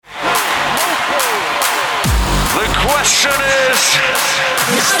question is,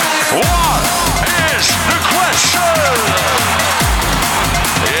 what is the question?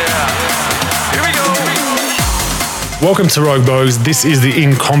 Yeah, here we go. Welcome to Rogue Bogues. This is the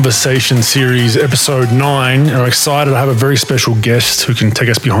In Conversation series, episode 9. And I'm excited to have a very special guest who can take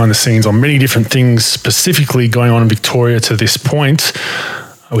us behind the scenes on many different things specifically going on in Victoria to this point.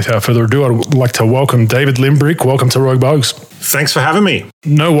 Without further ado, I'd like to welcome David Limbrick. Welcome to Rogue Bogues. Thanks for having me.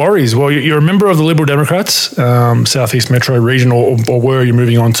 No worries. Well, you're a member of the Liberal Democrats, Southeast Metro region, or were you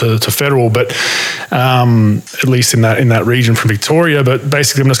moving on to federal, but at least in that region from Victoria. But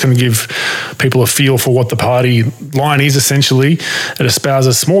basically, I'm just going to give people a feel for what the party line is essentially. It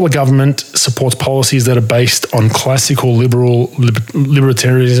espouses smaller government, supports policies that are based on classical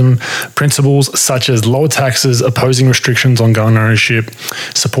libertarianism principles such as lower taxes, opposing restrictions on gun ownership,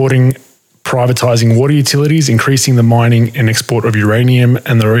 supporting privatising water utilities, increasing the mining and export of uranium,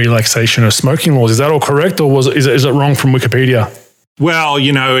 and the relaxation of smoking laws. Is that all correct, or is it wrong from Wikipedia? Well,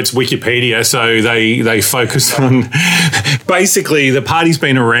 it's Wikipedia, so they focus on... Basically, the party's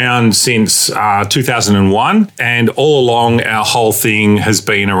been around since 2001, and all along our whole thing has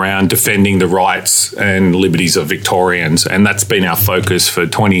been around defending the rights and liberties of Victorians, and that's been our focus for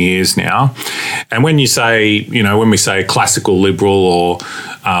 20 years now. And when we say classical liberal or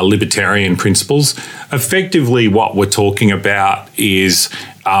libertarian principles, effectively what we're talking about is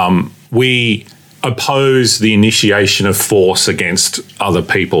we oppose the initiation of force against other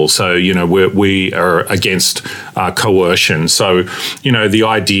people. So, we are against coercion. So, the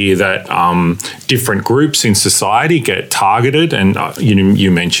idea that different groups in society get targeted, and you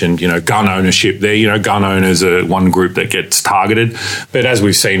mentioned, gun ownership there. Gun owners are one group that gets targeted. But as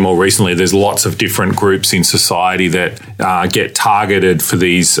we've seen more recently, there's lots of different groups in society that get targeted for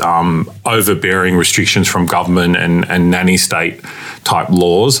these overbearing restrictions from government and nanny state type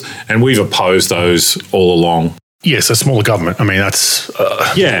laws. And we've opposed those all along. Yes, a smaller government. I mean, that's...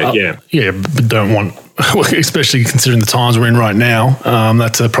 Yeah, but don't want... especially considering the times we're in right now.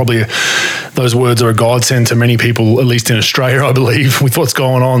 That's probably... Those words are a godsend to many people, at least in Australia, I believe, with what's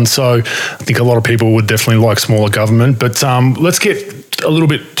going on. So I think a lot of people would definitely like smaller government. But let's get a little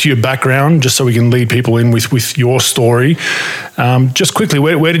bit to your background, just so we can lead people in with your story. Just quickly,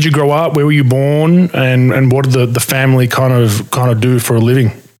 where did you grow up? Where were you born? And what did the family kind of do for a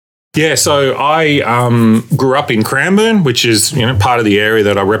living? Yeah, so I grew up in Cranbourne, which is part of the area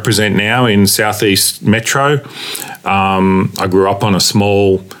that I represent now in Southeast Metro. I grew up on a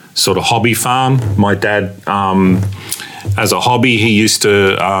small sort of hobby farm. My dad, as a hobby, he used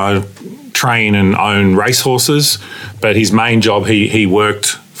to train and own racehorses, but his main job, he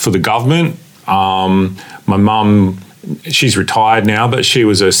worked for the government. My mum, she's retired now, but she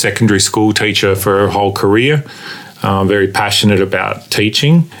was a secondary school teacher for her whole career. Very passionate about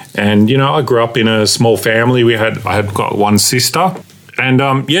teaching. And, I grew up in a small family. I had got one sister. And,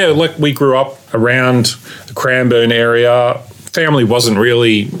 we grew up around the Cranbourne area. Family wasn't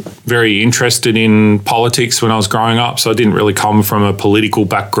really very interested in politics when I was growing up, so I didn't really come from a political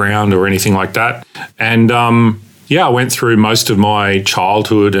background or anything like that. And, I went through most of my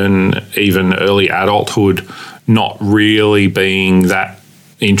childhood and even early adulthood not really being that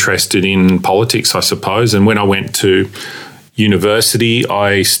interested in politics, I suppose. And when I went to university,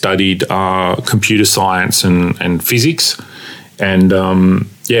 I studied computer science and physics, and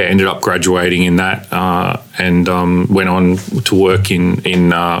ended up graduating in that, and went on to work in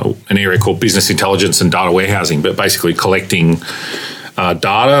an area called business intelligence and data warehousing, but basically collecting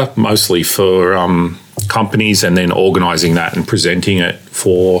data mostly for companies and then organising that and presenting it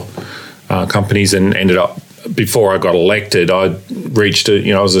for companies, and ended up, before I got elected, I reached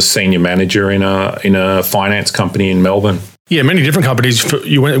I was a senior manager in a finance company in Melbourne. Yeah, many different companies.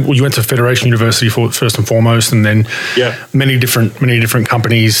 You went to Federation University first and foremost, and then many different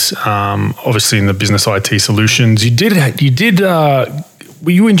companies. Obviously, in the business IT solutions, you did.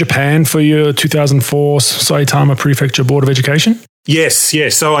 Were you in Japan for your 2004 Saitama Prefecture Board of Education? Yes.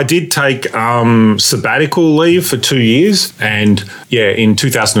 So I did take sabbatical leave for 2 years, and in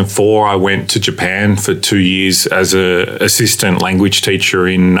 2004 I went to Japan for 2 years as an assistant language teacher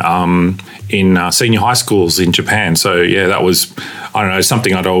in senior high schools in Japan. So that was, I don't know,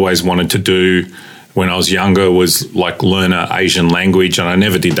 something I'd always wanted to do when I was younger, was like learn an Asian language, and I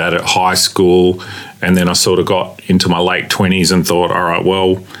never did that at high school. And then I sort of got into my late 20s and thought, all right,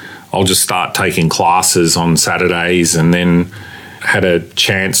 well, I'll just start taking classes on Saturdays, and then had a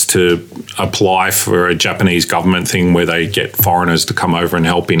chance to apply for a Japanese government thing where they get foreigners to come over and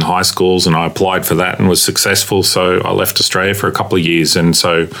help in high schools, and I applied for that and was successful. So I left Australia for a couple of years, and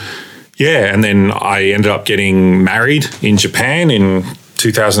so and then I ended up getting married in Japan in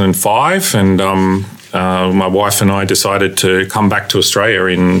 2005, and my wife and I decided to come back to Australia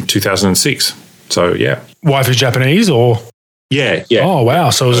in 2006. So, yeah. Wife is Japanese or? Yeah. Oh, wow.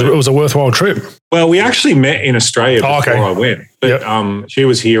 So it was a worthwhile trip. Well, we actually met in Australia before I went. But she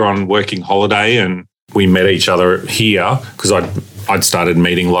was here on working holiday and we met each other here because I'd started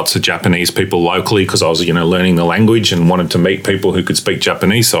meeting lots of Japanese people locally because I was, learning the language and wanted to meet people who could speak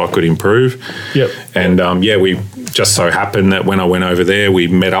Japanese so I could improve. Yep. And, we just so happened that when I went over there, we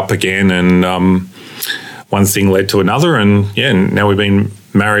met up again and one thing led to another. And, now we've been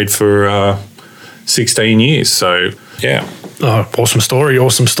married for 16 years. So, yeah. Oh, awesome story.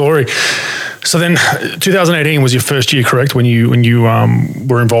 So then 2018 was your first year, correct, when you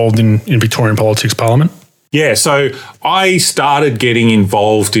were involved in Victorian politics, Parliament? Yeah, so I started getting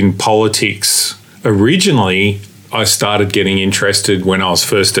involved in politics. Originally, I started getting interested when I was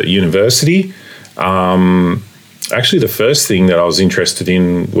first at university. Actually, the first thing that I was interested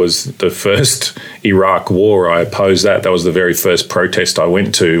in was the first Iraq War. I opposed that. That was the very first protest I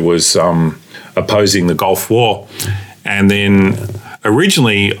went to, was opposing the Gulf War. And then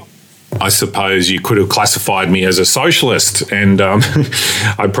originally, I suppose you could have classified me as a socialist, and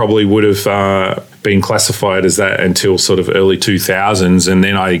I probably would have been classified as that until sort of early 2000s. And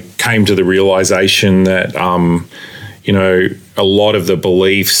then I came to the realisation that, a lot of the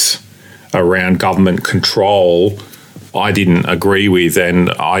beliefs around government control I didn't agree with, and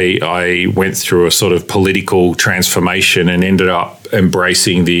I went through a sort of political transformation and ended up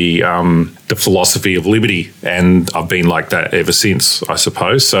embracing the philosophy of liberty, and I've been like that ever since, I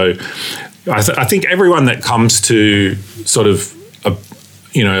suppose. So I think everyone that comes to sort of a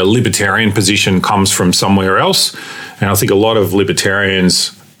libertarian position comes from somewhere else, and I think a lot of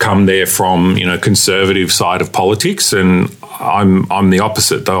libertarians come there from conservative side of politics, and I'm the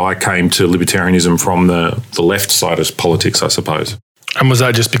opposite, though. I came to libertarianism from the left side of politics, I suppose. And was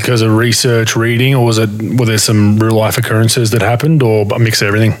that just because of research, reading, or were there some real life occurrences that happened, or a mix of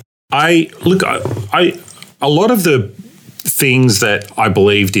everything? A lot of the things that I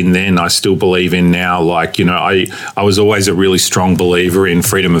believed in then, I still believe in now. Like, I was always a really strong believer in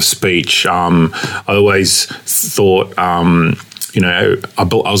freedom of speech. I always thought, I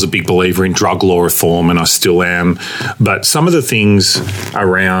was a big believer in drug law reform, and I still am. But some of the things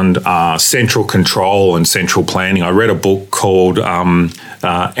around central control and central planning, I read a book called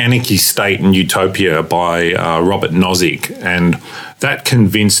Anarchy, State and Utopia by Robert Nozick, and that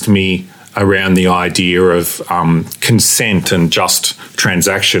convinced me around the idea of consent and just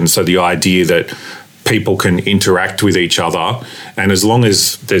transactions. So the idea that people can interact with each other, and as long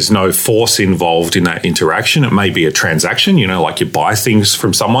as there's no force involved in that interaction, it may be a transaction, like you buy things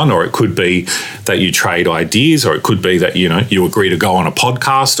from someone, or it could be that you trade ideas, or it could be that, you agree to go on a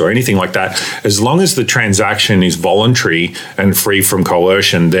podcast or anything like that. As long as the transaction is voluntary and free from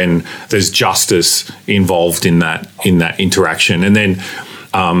coercion, then there's justice involved in that interaction. And then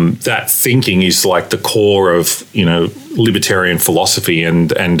that thinking is like the core of, libertarian philosophy, and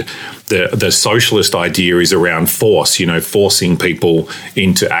the socialist idea is around force, forcing people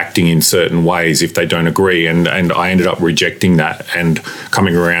into acting in certain ways if they don't agree. And I ended up rejecting that and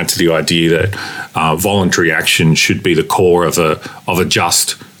coming around to the idea that voluntary action should be the core of a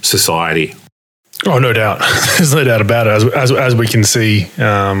just society. Oh, no doubt. There's no doubt about it. As we can see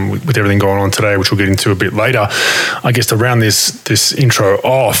with everything going on today, which we'll get into a bit later, I guess to round this intro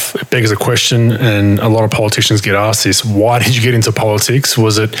off, it begs a question, and a lot of politicians get asked this: why did you get into politics?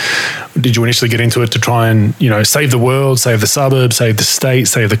 Did you initially get into it to try and save the world, save the suburbs, save the state,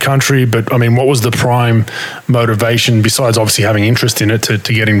 save the country? But I mean, what was the prime motivation, besides obviously having interest in it, to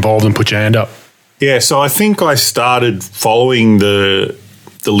get involved and put your hand up? Yeah, so I think I started following the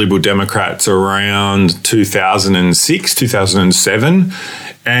Liberal Democrats around 2006, 2007,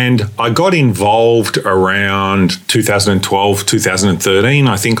 and I got involved around 2012, 2013.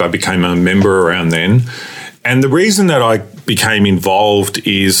 I think I became a member around then. And the reason that I became involved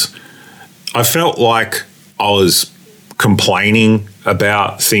is I felt like I was complaining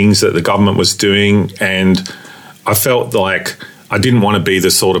about things that the government was doing, and I felt like I didn't want to be the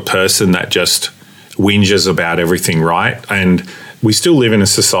sort of person that just whinges about everything, right? And we still live in a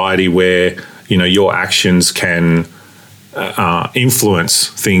society where, your actions can influence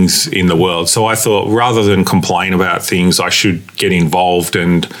things in the world. So I thought, rather than complain about things, I should get involved.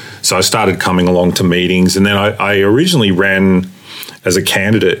 And so I started coming along to meetings. And then I originally ran as a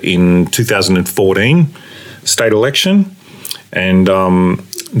candidate in 2014 state election. And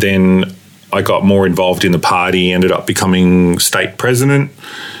then I got more involved in the party, ended up becoming state president.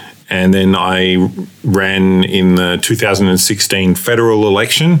 And then I ran in the 2016 federal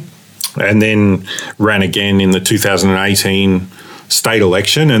election, and then ran again in the 2018 state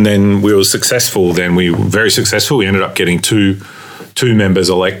election, and then we were successful. Then we were very successful. We ended up getting two members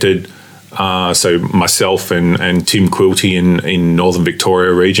elected. So myself and Tim Quilty in Northern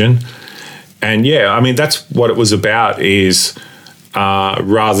Victoria region. And yeah, I mean, that's what it was about, is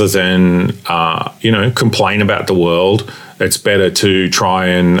rather than, complain about the world, it's better to try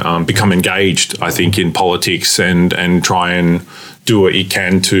and become engaged, I think, in politics and try and do what you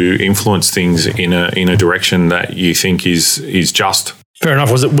can to influence things in a direction that you think is just. Fair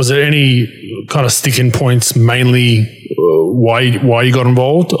enough. Was there any kind of sticking points, mainly why you got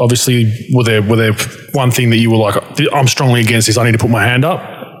involved? Obviously, were there one thing that you were like, I'm strongly against this, I need to put my hand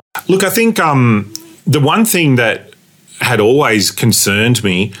up? Look, I think the one thing that had always concerned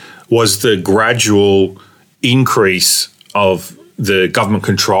me was the gradual increase of the government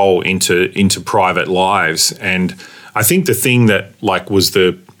control into private lives. And I think the thing that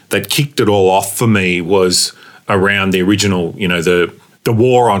that kicked it all off for me was around the original, the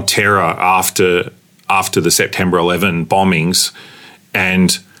war on terror after the September 11 bombings.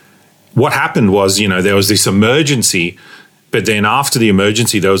 And what happened was, there was this emergency, but then after the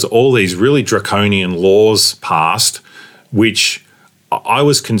emergency, there was all these really draconian laws passed, which I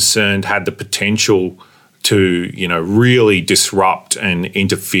was concerned had the potential to, really disrupt and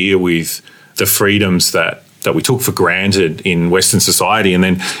interfere with the freedoms that we took for granted in Western society. And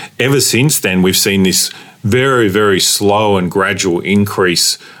then ever since then, we've seen this very, very slow and gradual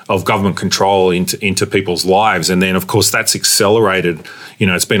increase of government control into people's lives. And then, of course, that's accelerated.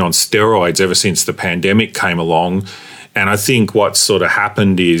 It's been on steroids ever since the pandemic came along. And I think what sort of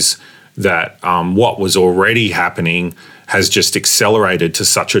happened is that what was already happening has just accelerated to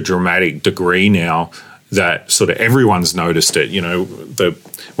such a dramatic degree now that sort of everyone's noticed it.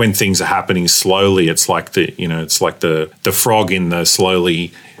 When things are happening slowly, it's like the frog in the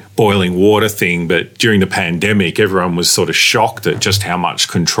slowly boiling water thing. But during the pandemic, everyone was sort of shocked at just how much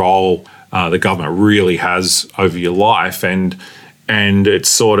control the government really has over your life. And it's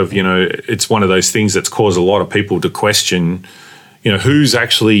sort of, it's one of those things that's caused a lot of people to question, who's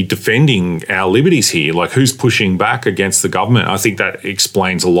actually defending our liberties here? Like, who's pushing back against the government? I think that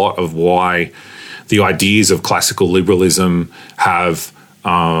explains a lot of why the ideas of classical liberalism have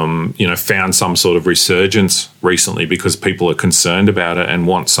found some sort of resurgence recently, because people are concerned about it and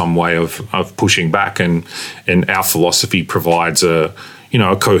want some way of pushing back. And our philosophy provides a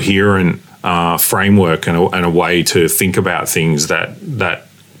coherent framework and a way to think about things that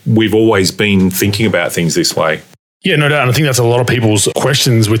we've always been thinking about things this way. Yeah, no doubt. And I think that's a lot of people's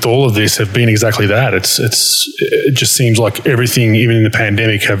questions with all of this have been exactly that. It just seems like everything, even in the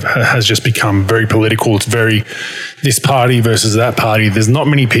pandemic, has just become very political. It's very this party versus that party. There's not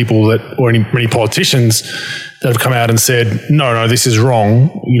many people many politicians that have come out and said, no, this is wrong.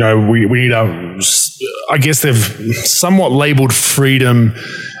 We need I guess they've somewhat labeled freedom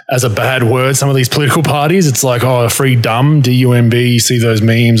as a bad word, some of these political parties. It's like, free dumb, D-U-M-B, you see those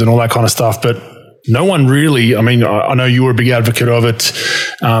memes and all that kind of stuff. But no one really, I mean, I know you were a big advocate of it.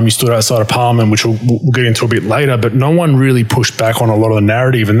 You stood outside of Parliament, which we'll get into a bit later, but no one really pushed back on a lot of the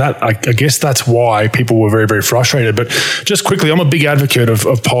narrative. And that, I guess that's why people were very, very frustrated. But just quickly, I'm a big advocate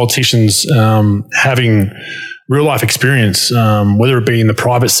of politicians having real life experience, whether it be in the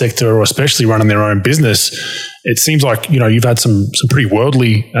private sector or especially running their own business. It seems like, you've had some pretty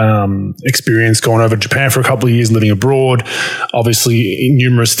worldly experience going over to Japan for a couple of years, living abroad, obviously in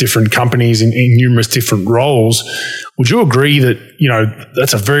numerous different companies, in numerous different roles. Would you agree that,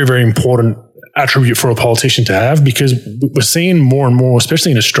 that's a very, very important attribute for a politician to have? Because we're seeing more and more,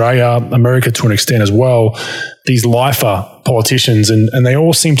 especially in Australia, America to an extent as well, these lifer politicians, and they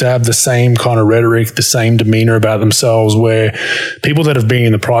all seem to have the same kind of rhetoric, the same demeanor about themselves, where people that have been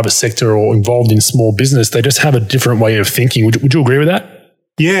in the private sector or involved in small business, they just have a different way of thinking. Would you agree with that?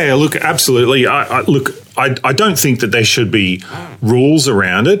 Yeah, look, absolutely. I don't think that there should be rules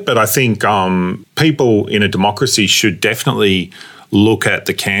around it, but I think people in a democracy should definitely look at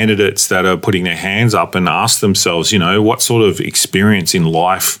the candidates that are putting their hands up and ask themselves, what sort of experience in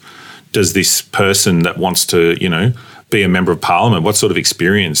life does this person that wants to, be a member of parliament, what sort of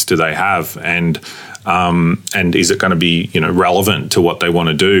experience do they have? And is it going to be, relevant to what they want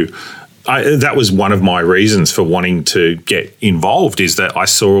to do? That was one of my reasons for wanting to get involved, is that I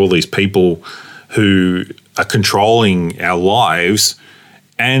saw all these people who are controlling our lives,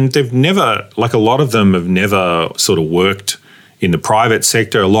 and they've never, like a lot of them have never sort of worked in the private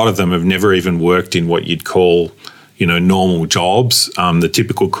sector. A lot of them have never even worked in what you'd call, normal jobs. The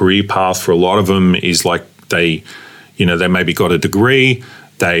typical career path for a lot of them is like they maybe got a degree,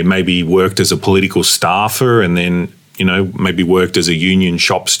 they maybe worked as a political staffer, and then, maybe worked as a union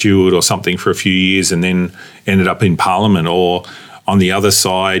shop steward or something for a few years, and then ended up in parliament, or on the other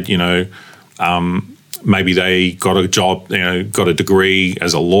side, maybe they got a job, got a degree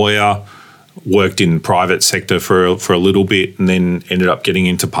as a lawyer, worked in the private sector for a little bit, and then ended up getting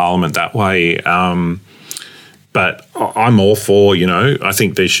into Parliament that way. But I'm all for, I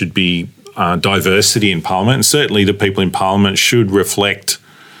think there should be diversity in Parliament, and certainly the people in Parliament should reflect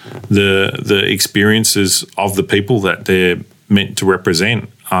the experiences of the people that they're meant to represent.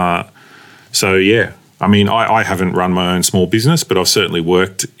 I haven't run my own small business, but I've certainly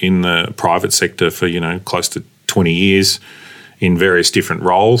worked in the private sector for, close to 20 years in various different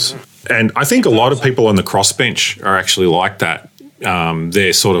roles. And I think a lot of people on the crossbench are actually like that.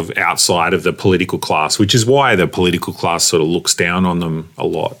 They're sort of outside of the political class, which is why the political class sort of looks down on them a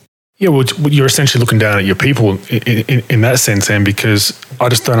lot. Yeah, well, you're essentially looking down at your people in that sense, Sam, because I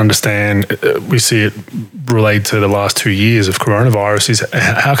just don't understand. We see it relate to the last 2 years of coronavirus. Is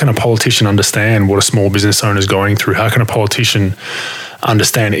how can a politician understand what a small business owner is going through? How can a politician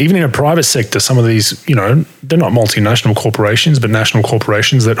understand, even in a private sector, some of these, they're not multinational corporations, but national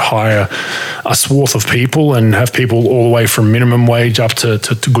corporations that hire a swath of people and have people all the way from minimum wage up to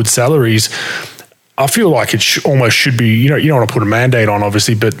good salaries. I feel like it almost should be, you don't want to put a mandate on,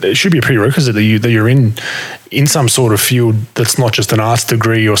 obviously, but it should be a prerequisite that you're in some sort of field that's not just an arts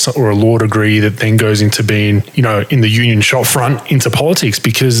degree or a law degree that then goes into being, in the union shop front into politics,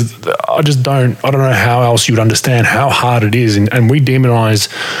 because I don't know how else you'd understand how hard it is. And we demonize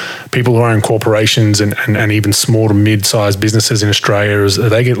people who own corporations and even small to mid-sized businesses in Australia, as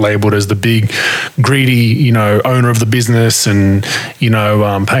they get labelled as the big, greedy, owner of the business and,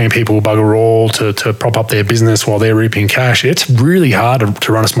 paying people bugger all to prop up their business while they're reaping cash. It's really hard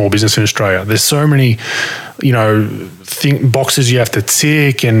to run a small business in Australia. There's so many, boxes you have to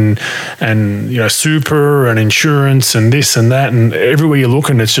tick and super and insurance and this and that, and everywhere you're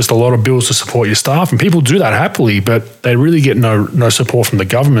looking, it's just a lot of bills to support your staff, and people do that happily, but they really get no support from the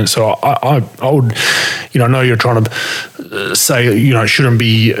government. So I would, I know you're trying to say it shouldn't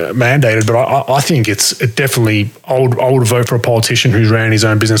be mandated, but I think it's definitely. I would vote for a politician who's ran his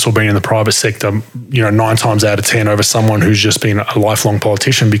own business or been in the private sector, 9 times out of 10 over someone who's just been a lifelong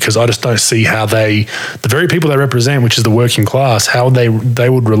politician, because I just don't see how the very people they represent, which is the working class, how they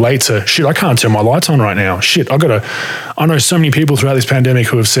would relate to, shit, I can't turn my lights on right now. Shit, I know so many people throughout this pandemic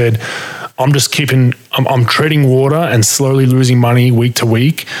who have said, I'm treading water and slowly losing money week to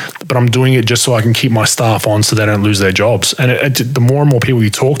week, but I'm doing it just so I can keep my staff on so they don't lose their jobs. And the more and more people you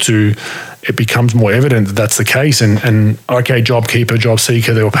talk to, it becomes more evident that that's the case. And okay, JobKeeper,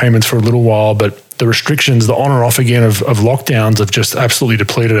 JobSeeker, there were payments for a little while, but the restrictions, the on and off again of lockdowns have just absolutely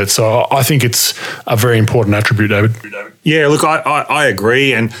depleted it. So I think it's a very important attribute, David. Yeah, look, I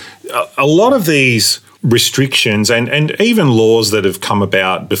agree. And a lot of these restrictions and even laws that have come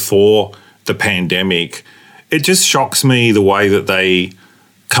about before the pandemic, it just shocks me the way that they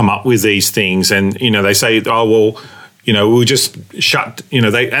come up with these things. And, they say, oh, well, we'll just shut,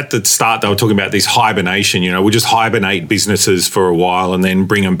 at the start they were talking about this hibernation, we'll just hibernate businesses for a while and then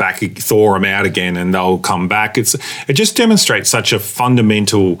bring them back, thaw them out again and they'll come back. It just demonstrates such a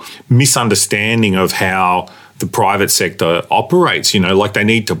fundamental misunderstanding of how the private sector operates, like they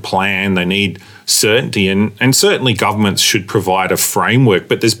need to plan, they need certainty, and certainly governments should provide a framework,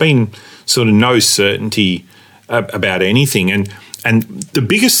 but there's been sort of no certainty about anything. And the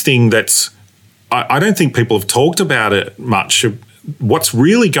biggest thing that's, I don't think people have talked about it much, what's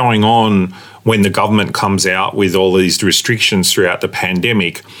really going on when the government comes out with all these restrictions throughout the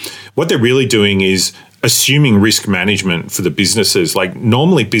pandemic, what they're really doing is assuming risk management for the businesses. Like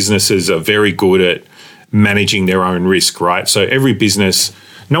normally businesses are very good at managing their own risk, right? So every business,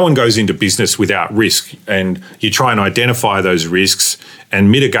 no one goes into business without risk, and you try and identify those risks and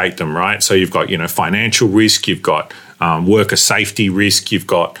mitigate them, right? So you've got, financial risk, you've got worker safety risk, you've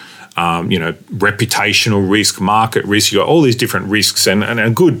got, reputational risk, market risk, you've got all these different risks, and a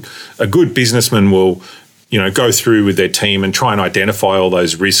good businessman will, go through with their team and try and identify all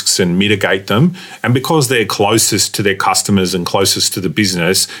those risks and mitigate them. And because they're closest to their customers and closest to the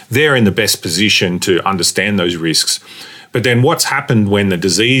business, they're in the best position to understand those risks. But then what's happened when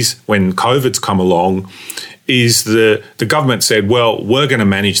COVID's come along is the government said, well, we're going to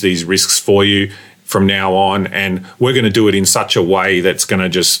manage these risks for you from now on, and we're going to do it in such a way that's going to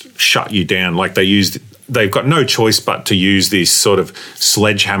just shut you down. Like they've got no choice but to use this sort of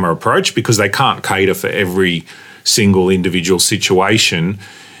sledgehammer approach because they can't cater for every single individual situation.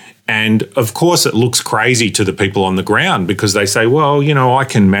 And of course, it looks crazy to the people on the ground because they say, well, I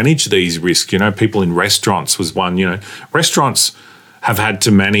can manage these risks. People in restaurants was one, restaurants have had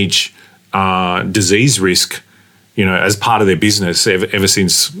to manage disease risk, as part of their business ever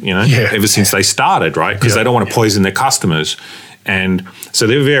since, ever since they started, right? Because they don't want to poison their customers. And so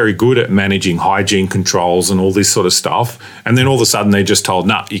they're very good at managing hygiene controls and all this sort of stuff. And then all of a sudden they're just told,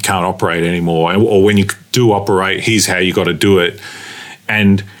 nah, you can't operate anymore. Or when you do operate, here's how you got to do it.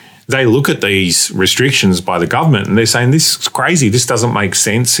 And they look at these restrictions by the government and they're saying, this is crazy. This doesn't make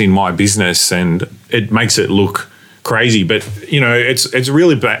sense in my business, and it makes it look crazy. But, it's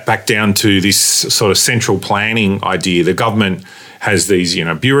really back down to this sort of central planning idea. The government has these,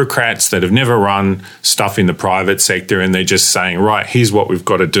 bureaucrats that have never run stuff in the private sector, and they're just saying, right, here's what we've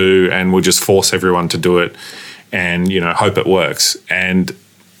got to do, and we'll just force everyone to do it and, hope it works. And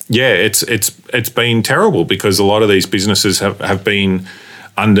yeah, it's been terrible because a lot of these businesses have been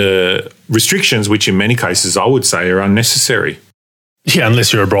under restrictions, which in many cases I would say are unnecessary. Yeah,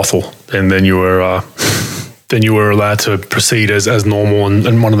 unless you're a brothel, and then you were allowed to proceed as normal,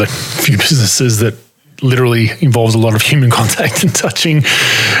 and one of the few businesses that literally involves a lot of human contact and touching.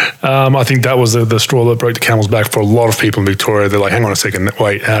 I think that was the straw that broke the camel's back for a lot of people in Victoria. They're like, hang on a second,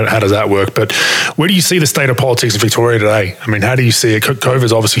 wait, how does that work? But where do you see the state of politics in Victoria today? I mean, how do you see it?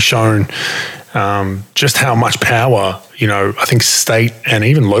 COVID's obviously shown just how much power, I think state and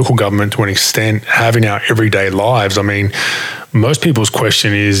even local government to an extent have in our everyday lives. I mean, most people's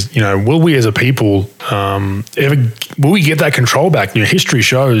question is, will we as a people will we get that control back? History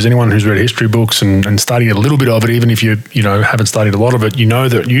shows, anyone who's read history books and studied a little bit of it, even if you haven't studied a lot of it,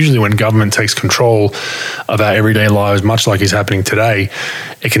 that usually when government takes control of our everyday lives, much like is happening today,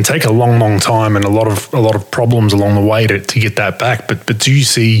 it can take a long, long time and a lot of problems along the way to get that back. But do you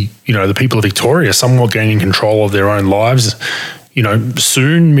see, the people of Victoria somewhat gaining control of their own lives,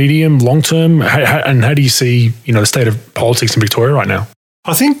 soon, medium, long term? And how do you see, the state of politics in Victoria right now?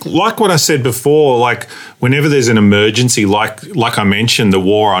 I think, like what I said before, like whenever there's an emergency, like I mentioned, the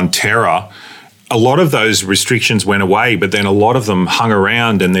war on terror, a lot of those restrictions went away, but then a lot of them hung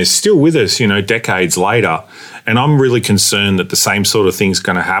around and they're still with us, decades later. And I'm really concerned that the same sort of thing's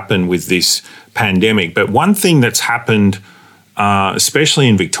going to happen with this pandemic. But one thing that's happened, especially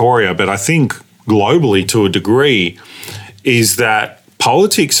in Victoria, but I think globally to a degree, is that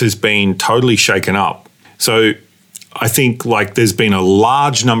politics has been totally shaken up. So I think there's been a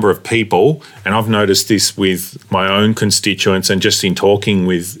large number of people, and I've noticed this with my own constituents and just in talking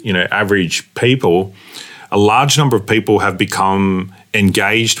with, average people, a large number of people have become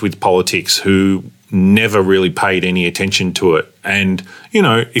engaged with politics who never really paid any attention to it. And,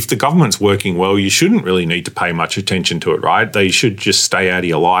 if the government's working well, you shouldn't really need to pay much attention to it, right? They should just stay out of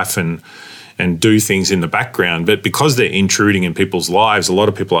your life and do things in the background. But because they're intruding in people's lives, a lot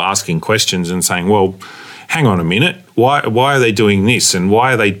of people are asking questions and saying, well, hang on a minute, why are they doing this? And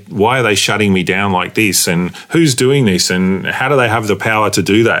why are they shutting me down like this? And who's doing this? And how do they have the power to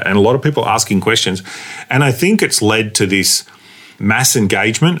do that? And a lot of people asking questions. And I think it's led to this mass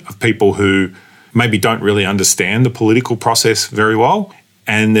engagement of people who maybe don't really understand the political process very well,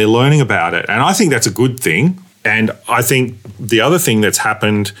 and they're learning about it. And I think that's a good thing. And I think the other thing that's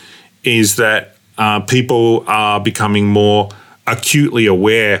happened is that people are becoming more acutely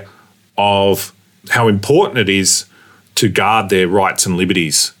aware of how important it is to guard their rights and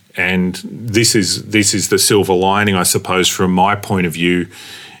liberties. And this is the silver lining, I suppose, from my point of view,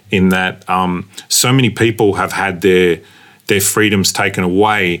 in that so many people have had their freedoms taken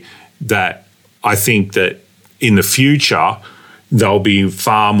away that I think that in the future they'll be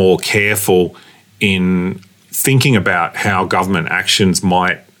far more careful in thinking about how government actions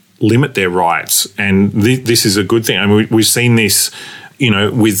might limit their rights. And this is a good thing. I mean, we've seen this,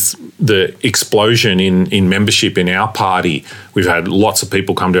 with the explosion in membership in our party. We've had lots of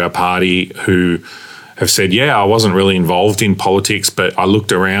people come to our party who have said, yeah, I wasn't really involved in politics, but I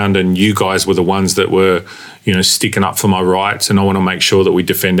looked around and you guys were the ones that were, sticking up for my rights, and I want to make sure that we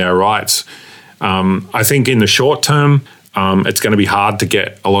defend our rights. I think in the short term, it's going to be hard to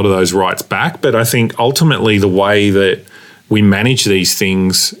get a lot of those rights back. But I think ultimately the way that we manage these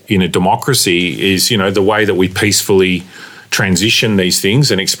things in a democracy is, the way that we peacefully transition these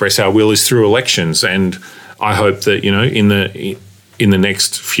things and express our will is through elections. And I hope that, in the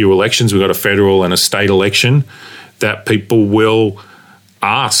next few elections, we've got a federal and a state election, that people will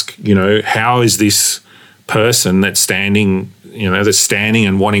ask, how is this person that's standing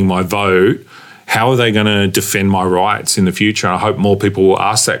and wanting my vote, how are they going to defend my rights in the future? And I hope more people will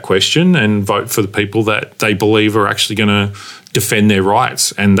ask that question and vote for the people that they believe are actually going to defend their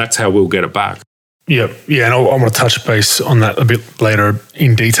rights. And that's how we'll get it back. Yeah, and I want to touch base on that a bit later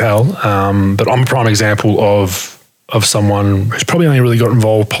in detail. But I'm a prime example of someone who's probably only really got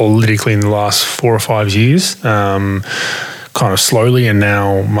involved politically in the last 4 or 5 years, kind of slowly, and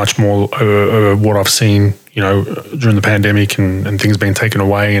now much more what I've seen, during the pandemic and things being taken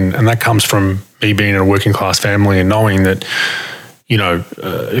away. And that comes from me being in a working class family and knowing that,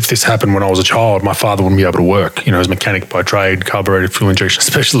 if this happened when I was a child, my father wouldn't be able to work. As a mechanic by trade, carburetor fuel injection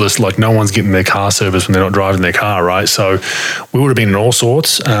specialist, like no one's getting their car serviced when they're not driving their car, right? So we would have been in all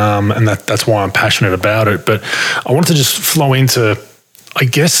sorts, and that's why I'm passionate about it. But I wanted to just flow into, I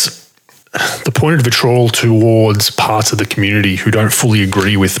guess, the point of vitriol towards parts of the community who don't fully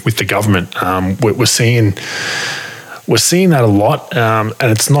agree with the government. We're seeing that a lot, and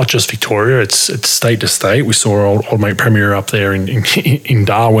it's not just Victoria; it's state to state. We saw old mate Premier up there in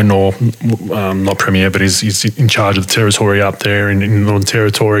Darwin, or not Premier, but he's in charge of the territory up there in Northern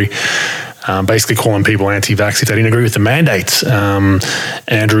Territory. Basically calling people anti-vax if they didn't agree with the mandates.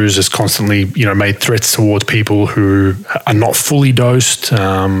 Andrews has constantly, made threats towards people who are not fully dosed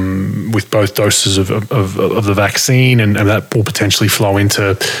with both doses of the vaccine, and that will potentially flow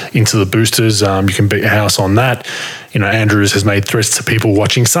into the boosters. You can bet your house on that. Andrews has made threats to people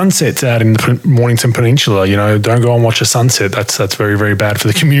watching sunsets out in the Mornington Peninsula. Don't go and watch a sunset. That's very, very bad for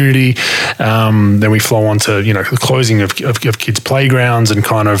the community. Then we flow on to, the closing of kids' playgrounds and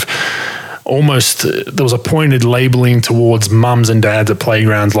kind of almost there was a pointed labeling towards mums and dads at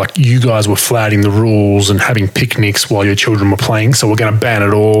playgrounds, like you guys were flouting the rules and having picnics while your children were playing, so we're going to ban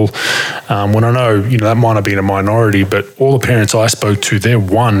it all. When I know, that might have been a minority, but all the parents I spoke to, their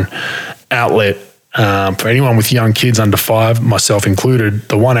one outlet for anyone with young kids under 5, myself included,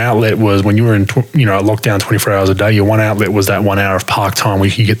 the one outlet was when you were in, lockdown 24 hours a day, your one outlet was that 1 hour of park time where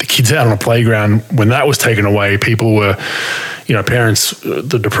you could get the kids out on a playground. When that was taken away, people were, parents,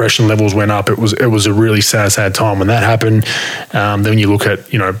 the depression levels went up. It was a really sad time when that happened. Then you look at,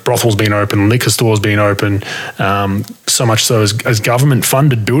 brothels being open, liquor stores being open, so much so as government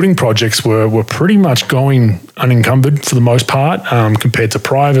funded building projects were pretty much going unencumbered for the most part, compared to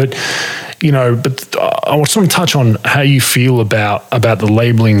private. But I want to touch on how you feel about the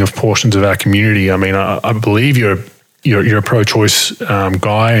labelling of portions of our community. I mean, I believe you're a pro-choice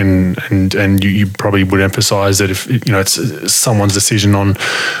guy, and you probably would emphasise that if it's someone's decision on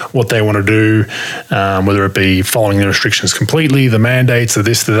what they want to do, whether it be following the restrictions completely, the mandates, the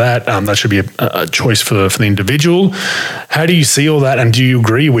this, the that, that should be a choice for the individual. How do you see all that, and do you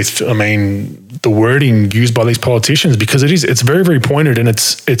agree with, the wording used by these politicians? Because it's very, very pointed, and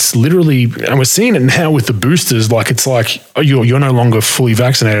it's literally, and we're seeing it now with the boosters, like it's like you're no longer fully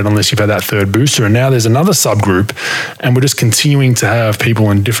vaccinated unless you've had that third booster, and now there's another subgroup, and we're just continuing to have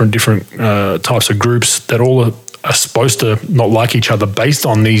people in different types of groups that all are supposed to not like each other based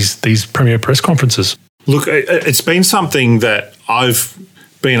on these premier press conferences. Look, it's been something that I've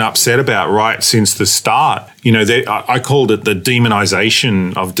been upset about right since the start. I called it the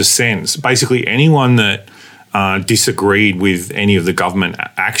demonisation of dissents. Basically, anyone that disagreed with any of the government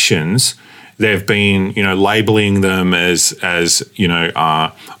actions, they've been, labelling them as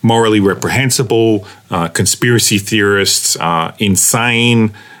morally reprehensible, conspiracy theorists,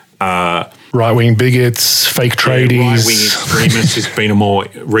 insane, right-wing bigots, fake tradies. Right-wing extremists has been a more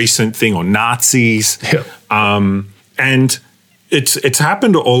recent thing, or Nazis. Yep. And it's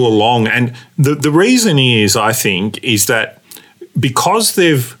happened all along. And the reason I think, is that because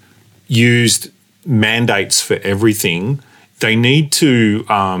they've used mandates for everything, they need to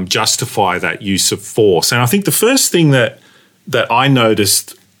justify that use of force. And I think the first thing that I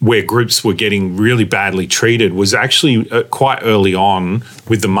noticed where groups were getting really badly treated was actually quite early on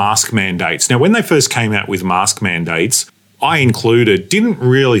with the mask mandates. Now, when they first came out with mask mandates, I included, didn't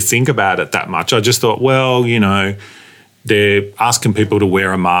really think about it that much. I just thought, well, they're asking people to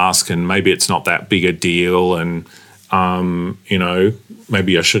wear a mask and maybe it's not that big a deal, and,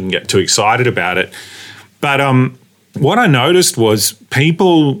 maybe I shouldn't get too excited about it. But what I noticed was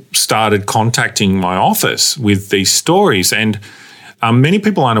people started contacting my office with these stories, and many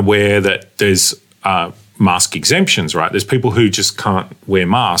people aren't aware that there's mask exemptions, right? There's people who just can't wear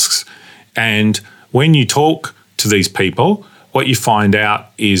masks. And when you talk to these people, what you find out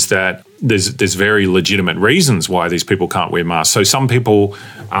is that there's very legitimate reasons why these people can't wear masks. So some people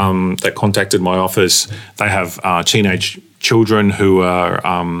that contacted my office, they have teenage children who are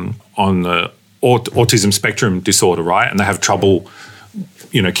on the autism spectrum disorder, right? And they have trouble,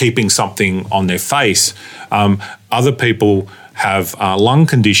 keeping something on their face. Other people have lung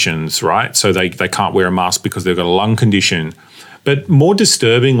conditions, right? So they can't wear a mask because they've got a lung condition. But more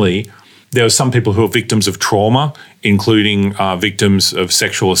disturbingly, there are some people who are victims of trauma, including victims of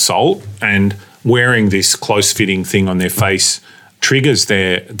sexual assault, and wearing this close-fitting thing on their face triggers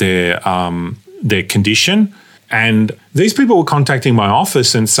their condition. And these people were contacting my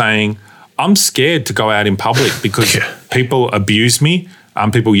office and saying, I'm scared to go out in public because people abuse me.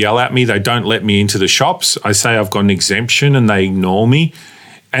 People yell at me. They don't let me into the shops. I say I've got an exemption and they ignore me.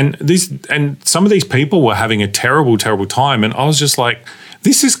 And some of these people were having a terrible, terrible time. And I was just like,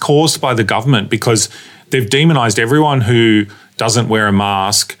 this is caused by the government because they've demonized everyone who doesn't wear a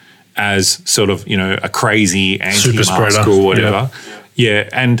mask as sort of, a crazy anti-mask or whatever. Yeah.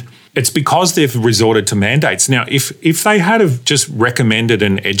 And it's because they've resorted to mandates. Now, if they had have just recommended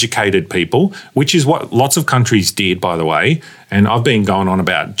and educated people, which is what lots of countries did, by the way, and I've been going on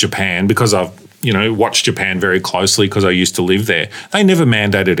about Japan because I've, watched Japan very closely because I used to live there. They never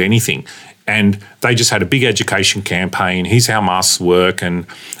mandated anything. And they just had a big education campaign. Here's how masks work and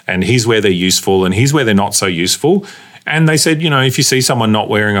here's where they're useful and here's where they're not so useful. And they said, if you see someone not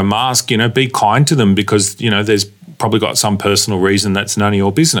wearing a mask, be kind to them because, there's probably got some personal reason that's none of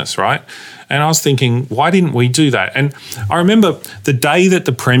your business, right? And I was thinking, why didn't we do that? And I remember the day that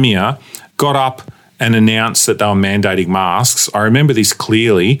the Premier got up and announced that they were mandating masks, I remember this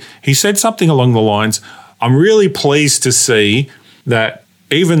clearly. He said something along the lines, I'm really pleased to see that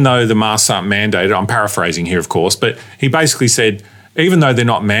even though the masks aren't mandated, I'm paraphrasing here, of course, but he basically said, even though they're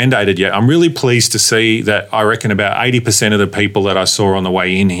not mandated yet, I'm really pleased to see that I reckon about 80% of the people that I saw on the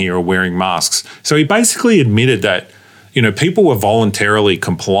way in here are wearing masks. So he basically admitted that, people were voluntarily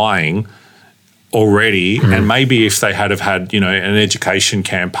complying already, and maybe if they had have had, an education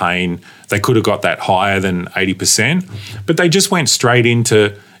campaign, they could have got that higher than 80%, but they just went straight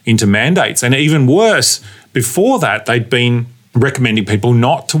into mandates. And even worse, before that, they'd been recommending people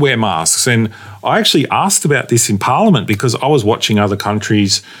not to wear masks. And I actually asked about this in Parliament because I was watching other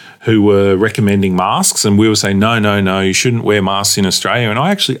countries who were recommending masks and we were saying, no, you shouldn't wear masks in Australia. And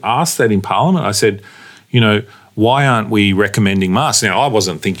I actually asked that in Parliament. I said, why aren't we recommending masks? Now, I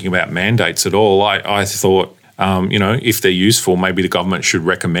wasn't thinking about mandates at all. I thought, if they're useful, maybe the government should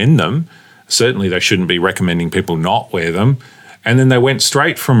recommend them. Certainly they shouldn't be recommending people not wear them. And then they went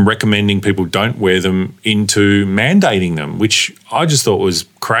straight from recommending people don't wear them into mandating them, which I just thought was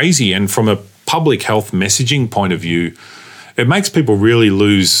crazy. And from a public health messaging point of view, it makes people really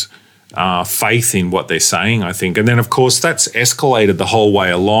lose faith in what they're saying, I think. And then, of course, that's escalated the whole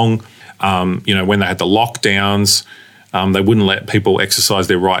way along. When they had the lockdowns, they wouldn't let people exercise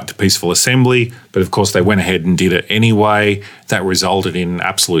their right to peaceful assembly. But, of course, they went ahead and did it anyway. That resulted in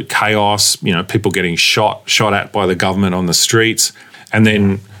absolute chaos, people getting shot at by the government on the streets. And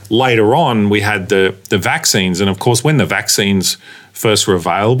then later on, we had the vaccines. And, of course, when the vaccines first were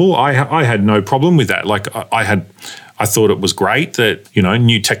available, I had no problem with that. Like, I thought it was great that,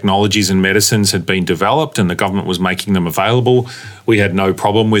 new technologies and medicines had been developed and the government was making them available. We had no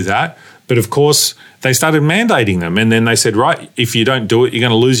problem with that. But, of course, they started mandating them. And then they said, right, if you don't do it, you're going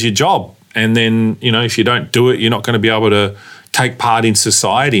to lose your job. And then, if you don't do it, you're not going to be able to take part in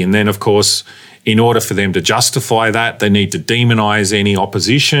society. And then, of course, in order for them to justify that, they need to demonise any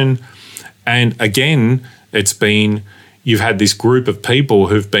opposition. And again, you've had this group of people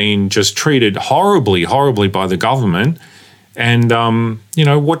who've been just treated horribly by the government. And,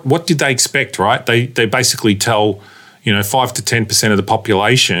 what did they expect, right? They basically tell, 5 to 10% of the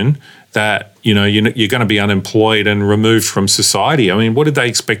population that, you're going to be unemployed and removed from society. I mean, what did they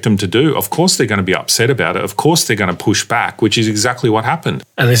expect them to do? Of course they're going to be upset about it. Of course they're going to push back, which is exactly what happened.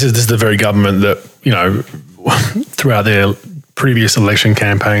 And this is the very government that, throughout their previous election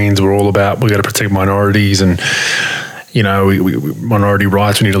campaigns were all about, we've got to protect minorities and, minority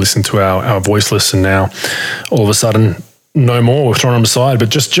rights, we need to listen to our voiceless. And now all of a sudden, no more, we've thrown them aside. But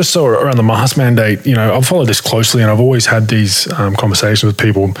just so around the mask mandate, I've followed this closely and I've always had these conversations with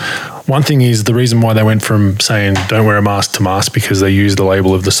people. One thing is the reason why they went from saying don't wear a mask to mask because they use the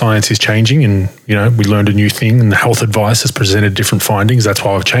label of the science is changing and, we learned a new thing and the health advice has presented different findings. That's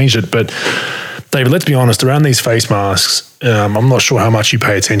why I've changed it. But David, let's be honest, around these face masks, I'm not sure how much you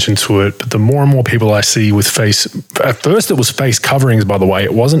pay attention to it, but the more and more people I see with at first it was face coverings, by the way.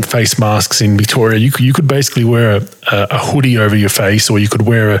 It wasn't face masks in Victoria. You could basically wear a hoodie over your face, or you could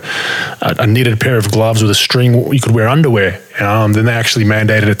wear a knitted pair of gloves with a string. You could wear underwear. Then they actually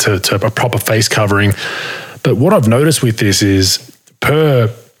mandated it to a proper face covering. But what I've noticed with this is, per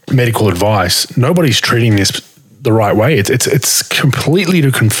medical advice, nobody's treating this the right way. It's completely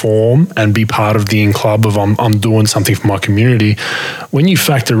to conform and be part of the in club of I'm doing something for my community. When you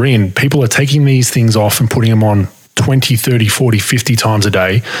factor in, people are taking these things off and putting them on 20, 30, 40, 50 times a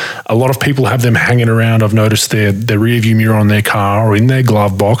day. A lot of people have them hanging around. I've noticed their rear view mirror on their car or in their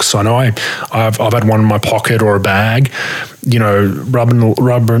glove box. I know I've had one in my pocket or a bag,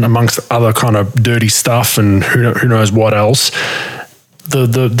 rubbing amongst other kind of dirty stuff and who knows what else.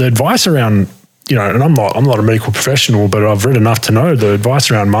 The advice around and I'm not a medical professional, but I've read enough to know the advice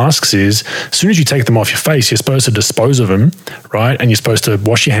around masks is as soon as you take them off your face, you're supposed to dispose of them, right? And you're supposed to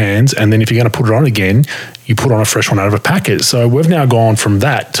wash your hands. And then if you're going to put it on again, you put on a fresh one out of a packet. So we've now gone from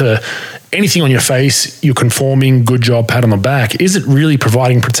that to anything on your face, you're conforming, good job, pat on the back. Is it really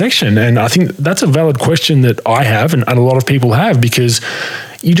providing protection? And I think that's a valid question that I have and a lot of people have, because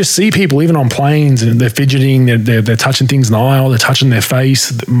you just see people even on planes and they're fidgeting, they're touching things in the aisle, they're touching their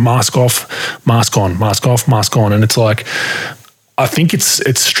face, mask off, mask on, mask off, mask on. And it's like, I think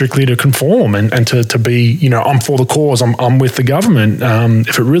it's strictly to conform and to be, I'm for the cause, I'm with the government.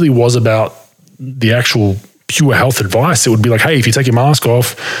 If it really was about the actual pure health advice, it would be like, hey, if you take your mask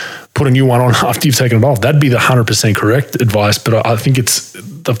off, put a new one on after you've taken it off. That'd be the 100% correct advice. But I think it's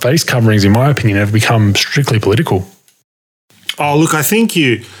the face coverings, in my opinion, have become strictly political. Oh, look, I think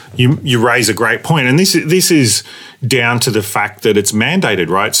you raise a great point, and this is down to the fact that it's mandated,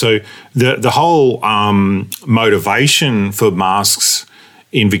 right? So the whole motivation for masks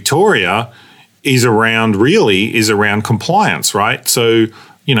in Victoria is around compliance, right? So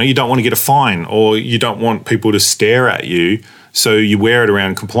you don't want to get a fine, or you don't want people to stare at you, so you wear it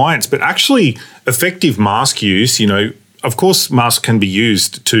around compliance. But actually, effective mask use, of course, masks can be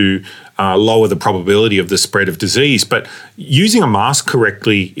used to lower the probability of the spread of disease, but using a mask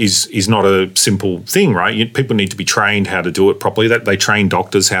correctly is not a simple thing, right? People need to be trained how to do it properly. That they train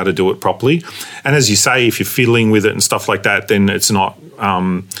doctors how to do it properly. And as you say, if you're fiddling with it and stuff like that, then it's not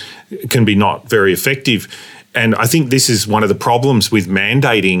it can be not very effective. And I think this is one of the problems with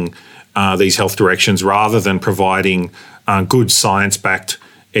mandating these health directions rather than providing good science-backed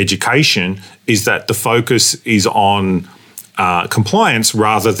education, is that the focus is on compliance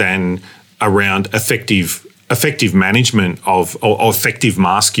rather than around effective management of effective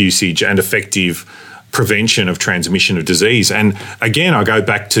mask usage and effective prevention of transmission of disease. And again, I go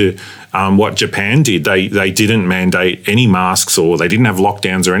back to what Japan did. They didn't mandate any masks, or they didn't have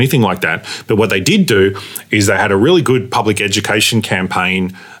lockdowns or anything like that. But what they did do is they had a really good public education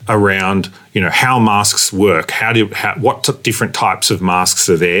campaign around, how masks work, what different types of masks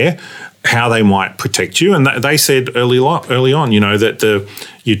are there, how they might protect you. And they said early on, that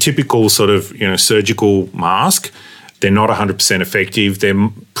your typical sort of, surgical mask, they're not 100% effective. They're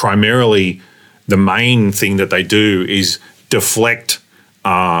primarily, the main thing that they do is deflect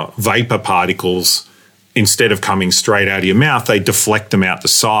vapor particles. Instead of coming straight out of your mouth, they deflect them out the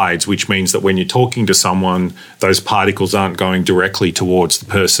sides, which means that when you're talking to someone, those particles aren't going directly towards the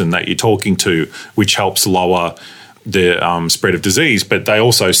person that you're talking to, which helps lower the spread of disease. But they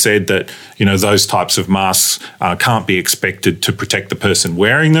also said that, those types of masks can't be expected to protect the person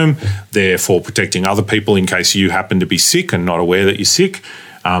wearing them, therefore protecting other people in case you happen to be sick and not aware that you're sick.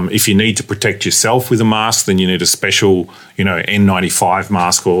 If you need to protect yourself with a mask, then you need a special, N95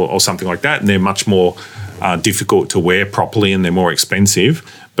 mask or something like that, and they're much more difficult to wear properly and they're more expensive.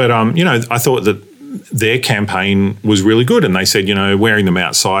 But, I thought that their campaign was really good, and they said, wearing them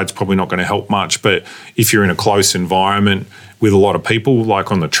outside is probably not going to help much, but if you're in a close environment with a lot of people,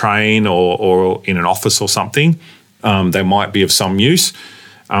 like on the train or in an office or something, they might be of some use.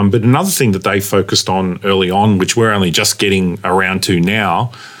 But another thing that they focused on early on, which we're only just getting around to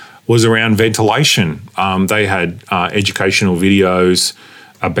now, was around ventilation. They had educational videos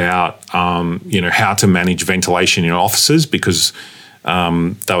about, how to manage ventilation in offices, because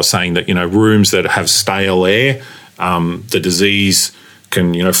they were saying that, rooms that have stale air, the disease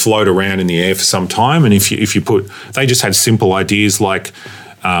can, float around in the air for some time. And if you put, they just had simple ideas like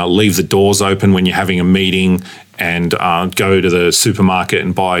leave the doors open when you're having a meeting, and go to the supermarket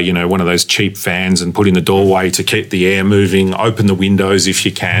and buy, one of those cheap fans and put in the doorway to keep the air moving, open the windows if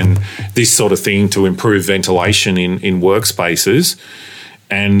you can, this sort of thing to improve ventilation in workspaces.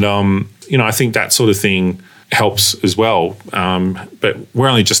 And, I think that sort of thing helps as well. But we're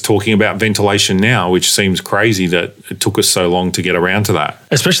only just talking about ventilation now, which seems crazy that it took us so long to get around to that.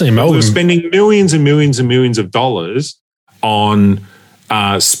 Especially in Melbourne. We're spending millions and millions and millions of dollars on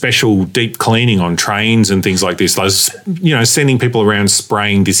special deep cleaning on trains and things like this. Those, sending people around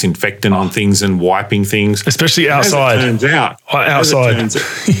spraying disinfectant on things and wiping things. Especially outside. As it turns out. Outside.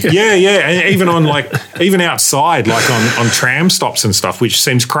 Yeah. And even outside, like on tram stops and stuff, which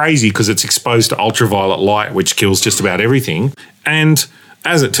seems crazy because it's exposed to ultraviolet light, which kills just about everything. And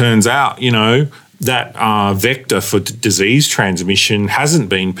as it turns out, that vector for disease transmission hasn't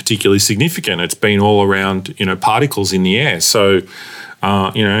been particularly significant. It's been all around, particles in the air. So,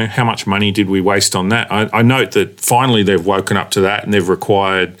 how much money did we waste on that? I note that finally they've woken up to that, and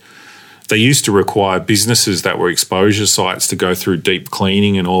they used to require businesses that were exposure sites to go through deep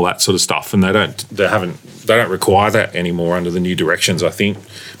cleaning and all that sort of stuff, and they don't require that anymore under the new directions, I think,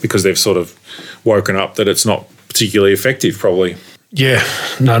 because they've sort of woken up that it's not particularly effective, probably. Yeah,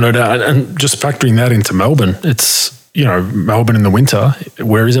 no doubt. And just factoring that into Melbourne, it's, Melbourne in the winter,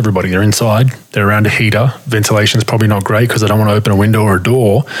 where is everybody? They're inside, they're around a heater. Ventilation's probably not great because they don't want to open a window or a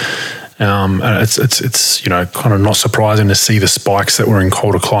door. And it's kind of not surprising to see the spikes that were in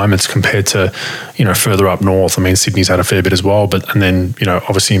colder climates compared to, further up north. I mean, Sydney's had a fair bit as well, and then,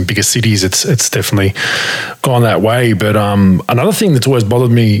 obviously in bigger cities, it's definitely gone that way. But another thing that's always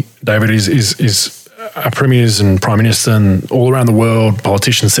bothered me, David, is our premiers and prime minister and all around the world,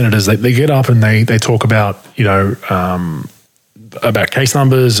 politicians, senators, they get up and they talk about, about case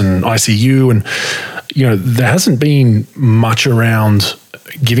numbers and ICU, and, there hasn't been much around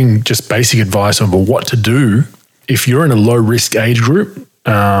giving just basic advice on what to do if you're in a low risk age group.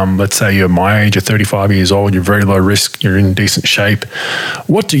 Let's say you're my age, you're 35 years old, you're very low risk, you're in decent shape.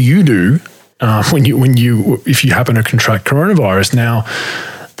 What do you do if you happen to contract coronavirus? Now,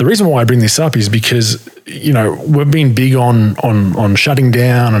 the reason why I bring this up is because, we've been big on shutting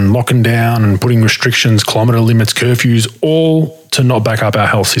down and locking down and putting restrictions, kilometre limits, curfews, all to not back up our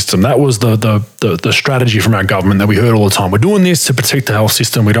health system. That was the strategy from our government that we heard all the time. We're doing this to protect the health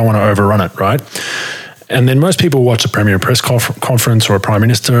system. We don't want to overrun it, right? And then most people watch a premier press conference or a prime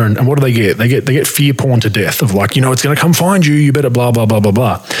minister, and what do they get? They get fear porn to death of like, it's going to come find you. You better blah, blah, blah, blah,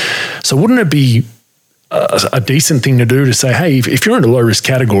 blah. So wouldn't it be a decent thing to do to say, hey, if you're in a low risk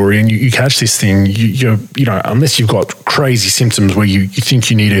category and you catch this thing, you unless you've got crazy symptoms where you think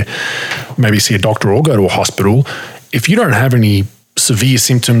you need to maybe see a doctor or go to a hospital, if you don't have any severe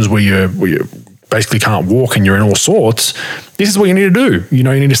symptoms where you basically can't walk and you're in all sorts, this is what you need to do. You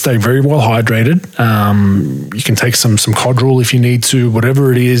need to stay very well hydrated. You can take some Codral if you need to,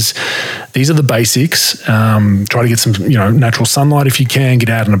 whatever it is. These are the basics. Try to get some natural sunlight if you can. Get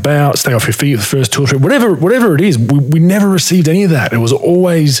out and about. Stay off your feet the first 2 or 3. Whatever it is. We never received any of that. It was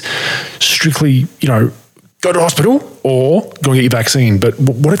always strictly go to hospital or go and get your vaccine. But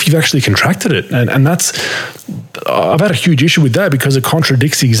what if you've actually contracted it? And that's, I've had a huge issue with that because it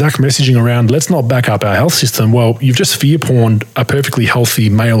contradicts the exact messaging around let's not back up our health system. Well, you've just fear-porned a perfectly healthy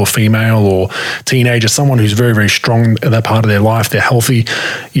male or female or teenager, someone who's very, very strong in that part of their life. They're healthy.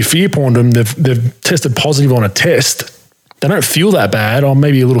 You fear-porned them. They've tested positive on a test. They don't feel that bad or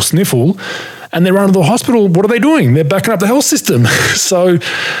maybe a little sniffle. And they're running to the hospital. What are they doing? They're backing up the health system. So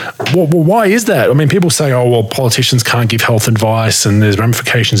why is that? I mean, people say, oh, well, politicians can't give health advice and there's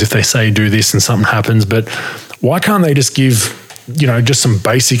ramifications if they say do this and something happens. But why can't they just give, just some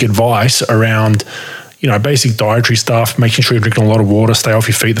basic advice around, basic dietary stuff, making sure you're drinking a lot of water, stay off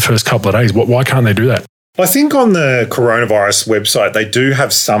your feet the first couple of days? Why can't they do that? I think on the coronavirus website, they do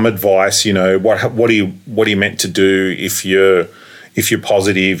have some advice, what are you meant to do if you're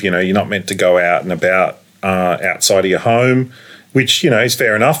positive, you're not meant to go out and about outside of your home, which, is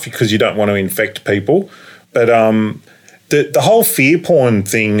fair enough because you don't want to infect people. But the whole fear porn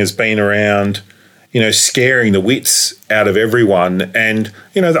thing has been around, scaring the wits out of everyone. And,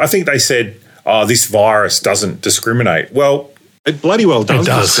 I think they said, oh, this virus doesn't discriminate. Well, it bloody well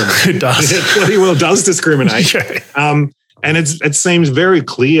does. It does. It bloody well does discriminate. Yeah. And it seems very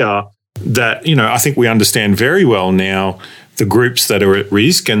clear that, I think we understand very well now the groups that are at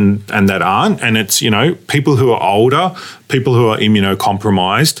risk and that aren't. And it's, people who are older, people who are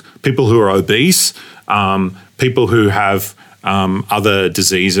immunocompromised, people who are obese, people who have other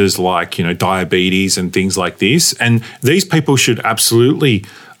diseases like, diabetes and things like this. And these people should absolutely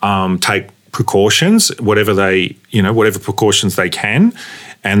take precautions, whatever precautions they can,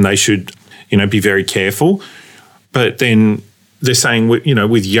 and they should, be very careful. But then they're saying,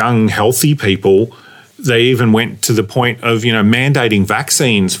 with young, healthy people, they even went to the point of, mandating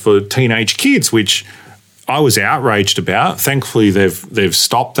vaccines for teenage kids, which I was outraged about. Thankfully, they've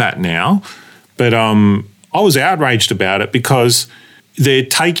stopped that now. But I was outraged about it because they're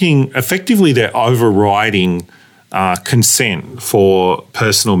overriding consent for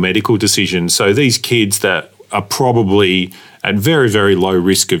personal medical decisions. So these kids that are probably at very, very low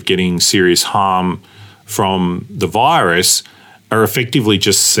risk of getting serious harm from the virus are effectively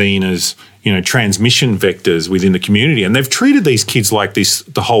just seen as, transmission vectors within the community. And they've treated these kids like this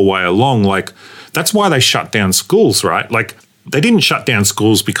the whole way along. Like, that's why they shut down schools, right? Like, they didn't shut down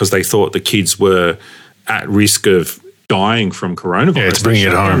schools because they thought the kids were at risk of dying from coronavirus. Yeah, to bring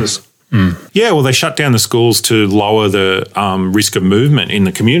it home. Yeah, well, they shut down the schools to lower the risk of movement in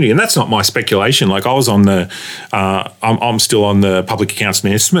the community, and that's not my speculation. Like, I was on I'm still on the Public Accounts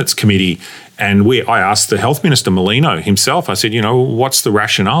and Estimates Committee, and I asked the Health Minister Molino himself. I said, what's the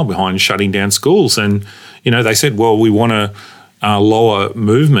rationale behind shutting down schools? And they said, well, we want to lower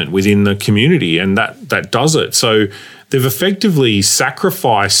movement within the community, and that does it. So they've effectively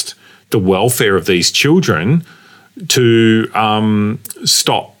sacrificed the welfare of these children to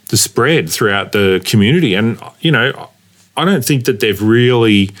stop the spread throughout the community. And, I don't think that they've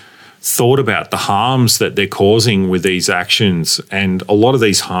really thought about the harms that they're causing with these actions. And a lot of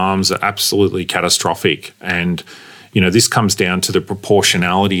these harms are absolutely catastrophic. And, this comes down to the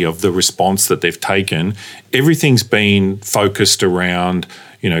proportionality of the response that they've taken. Everything's been focused around,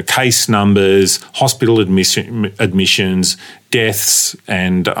 case numbers, hospital admissions, deaths,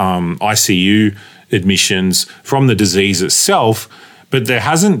 and ICU admissions from the disease itself. But there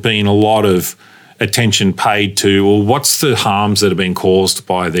hasn't been a lot of attention paid to, well, what's the harms that have been caused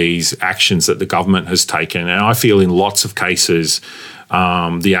by these actions that the government has taken? And I feel in lots of cases,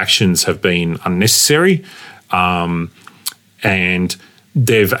 the actions have been unnecessary, and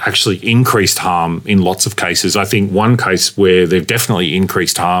they've actually increased harm in lots of cases. I think one case where they've definitely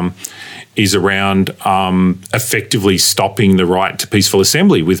increased harm is around effectively stopping the right to peaceful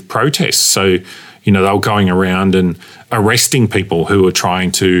assembly with protests. So, they were going around and arresting people who were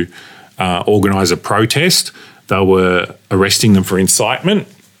trying to organise a protest. They were arresting them for incitement,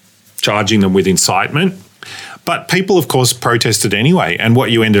 charging them with incitement. But people, of course, protested anyway. And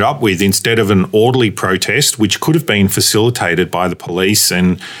what you ended up with, instead of an orderly protest, which could have been facilitated by the police,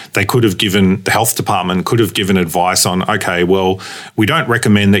 and they could have given, the health department could have given advice on, okay, well, we don't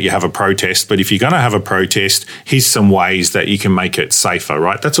recommend that you have a protest, but if you're going to have a protest, here's some ways that you can make it safer,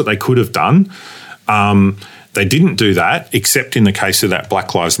 right? That's what they could have done. They didn't do that, except in the case of that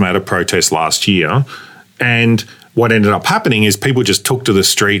Black Lives Matter protest last year. And what ended up happening is people just took to the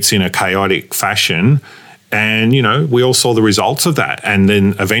streets in a chaotic fashion. And, we all saw the results of that. And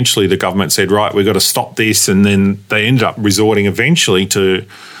then eventually the government said, right, we've got to stop this. And then they ended up resorting eventually to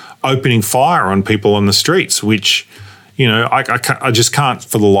opening fire on people on the streets, which, I just can't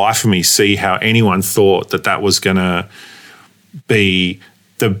for the life of me see how anyone thought that was going to be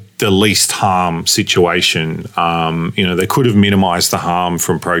the least harm situation. They could have minimised the harm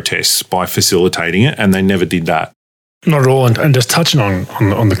from protests by facilitating it, and they never did that. Not at all. And just touching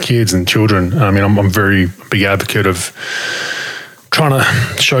on the kids and children, I'm very big advocate of trying to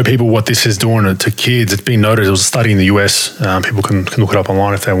show people what this is doing to kids. It's been noted, there was a study in the US, people can look it up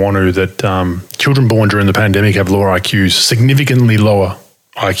online if they want to, that children born during the pandemic have lower IQs, significantly lower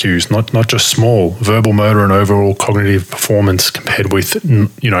IQs, not just small, verbal, motor, and overall cognitive performance compared with,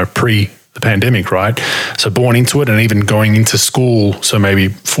 pre the pandemic, right? So born into it and even going into school, so maybe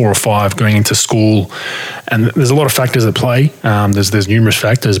 4 or 5 going into school. And there's a lot of factors at play. There's numerous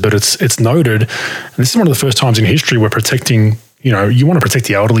factors, but it's noted. And this is one of the first times in history we're protecting, you want to protect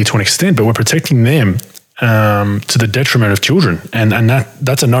the elderly to an extent, but we're protecting them to the detriment of children. And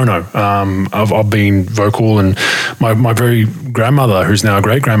that's a no-no. I've been vocal, and my very grandmother, who's now a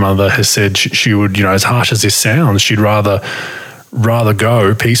great-grandmother, has said she would, as harsh as this sounds, she'd rather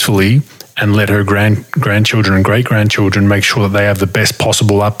go peacefully and let her grandchildren and great-grandchildren make sure that they have the best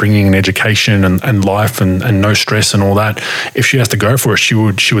possible upbringing and education and life and no stress and all that. If she has to go for it, she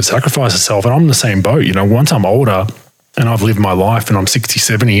would sacrifice herself. And I'm in the same boat. Once I'm older and I've lived my life and I'm 60,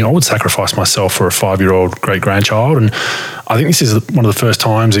 70, I would sacrifice myself for a 5-year-old great-grandchild. And I think this is one of the first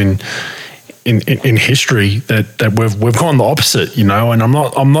times in history that we've gone the opposite, and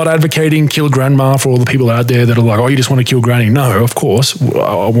I'm not advocating kill grandma for all the people out there that are like, oh, you just want to kill granny. No, of course,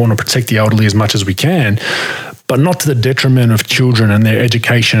 I want to protect the elderly as much as we can, but not to the detriment of children and their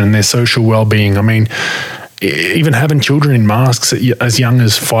education and their social well-being. I mean, even having children in masks as young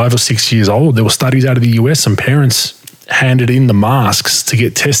as 5 or 6 years old, there were studies out of the US, and parents handed in the masks to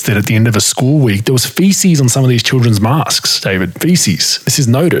get tested at the end of a school week. There was feces on some of these children's masks, David, feces. This is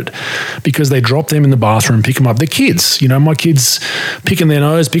noted because they drop them in the bathroom, pick them up. They're kids, my kids picking their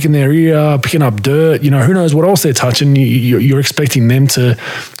nose, picking their ear, picking up dirt, who knows what else they're touching. You're expecting them to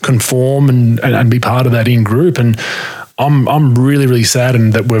conform and be part of that in-group. And I'm really, really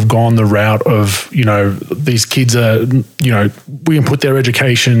saddened that we've gone the route of, these kids are, we can put their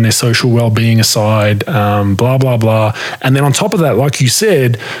education, their social well-being aside, blah, blah, blah. And then on top of that, like you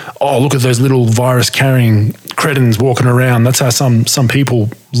said, oh, look at those little virus-carrying cretins walking around. That's how some people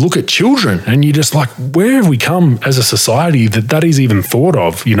look at children. And you're just like, where have we come as a society that is even thought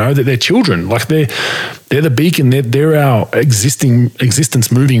of, that they're children? Like they're the beacon, they're our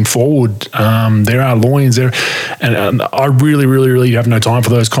existence moving forward. They're our loins. And I really, really, really have no time for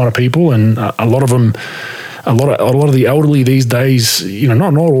those kind of people. And a lot of them, a lot of the elderly these days,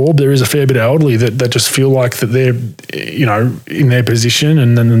 not all, but there is a fair bit of elderly that just feel like that they're, in their position,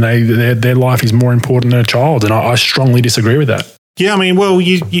 and then their life is more important than a child. And I strongly disagree with that. Yeah, I mean, well,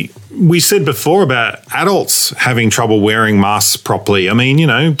 we said before about adults having trouble wearing masks properly. I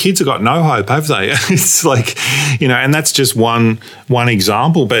mean, kids have got no hope, have they? It's like, and that's just one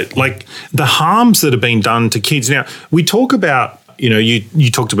example. But like the harms that have been done to kids. Now, we talk about, you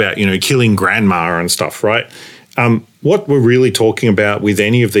talked about, killing grandma and stuff, right? What we're really talking about with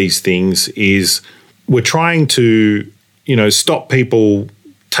any of these things is we're trying to, stop people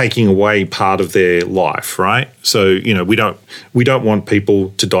taking away part of their life, right? So, we don't want people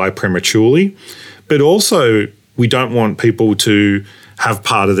to die prematurely, but also we don't want people to have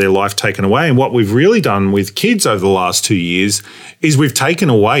part of their life taken away. And what we've really done with kids over the last 2 years is we've taken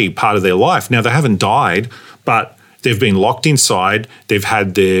away part of their life. Now, they haven't died, but they've been locked inside. They've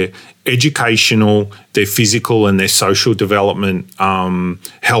had their educational, their physical and their social development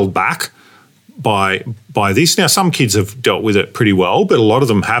held back by this. Now, some kids have dealt with it pretty well, but a lot of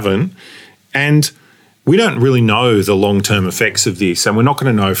them haven't. And we don't really know the long-term effects of this, and we're not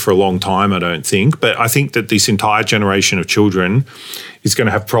going to know for a long time, I don't think. But I think that this entire generation of children is going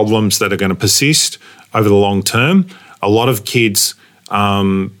to have problems that are going to persist over the long term. A lot of kids,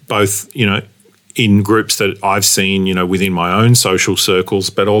 both, in groups that I've seen, within my own social circles,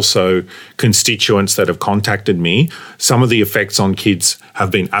 but also constituents that have contacted me, some of the effects on kids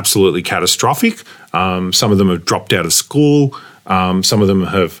have been absolutely catastrophic. Some of them have dropped out of school. Some of them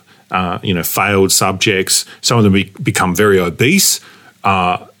have, failed subjects. Some of them become very obese,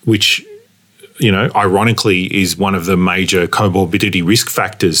 which, ironically is one of the major comorbidity risk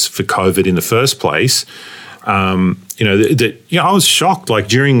factors for COVID in the first place. I was shocked. Like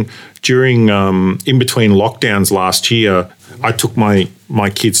during in between lockdowns last year, I took my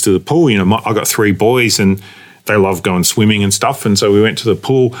kids to the pool. I got 3 boys and they love going swimming and stuff. And so we went to the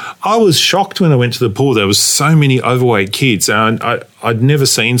pool. I was shocked when I went to the pool. There was so many overweight kids. And I'd never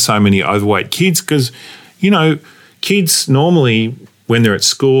seen so many overweight kids because, kids normally, when they're at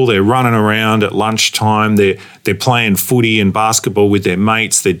school, they're running around at lunchtime. They're playing footy and basketball with their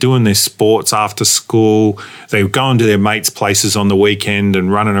mates. They're doing their sports after school. They're going to their mates' places on the weekend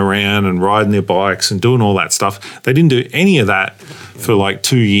and running around and riding their bikes and doing all that stuff. They didn't do any of that for like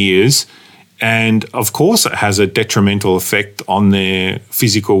 2 years. And of course, it has a detrimental effect on their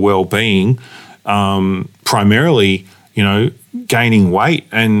physical well-being, primarily, gaining weight.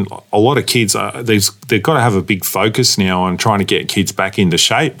 And a lot of kids, they've got to have a big focus now on trying to get kids back into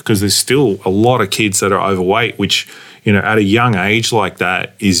shape because there's still a lot of kids that are overweight, which, at a young age like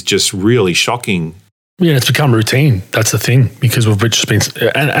that is just really shocking. Yeah, it's become routine. That's the thing, because we've just been,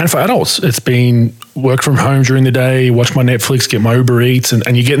 and for adults, it's been work from home during the day, watch my Netflix, get my Uber Eats,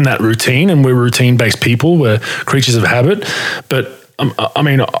 and you get in that routine, and we're routine-based people, we're creatures of habit. But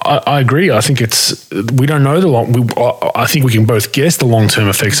I agree. I think we don't know I think we can both guess the long-term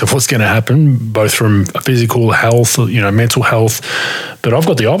effects of what's going to happen, both from physical health, mental health. But I've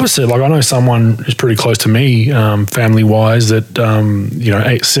got the opposite. Like I know someone who's pretty close to me, family-wise, that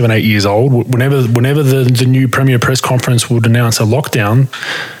 7, 8 years old. Whenever the new Premier press conference would announce a lockdown,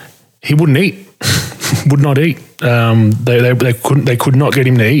 he wouldn't eat. Would not eat. They could not get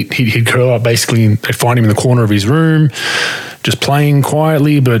him to eat. He'd curl up basically. They'd find him in the corner of his room, just playing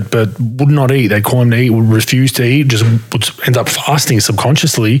quietly, but would not eat. They'd call him to eat, would refuse to eat, just would end up fasting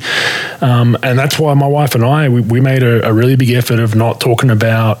subconsciously. And that's why my wife and I, we made a really big effort of not talking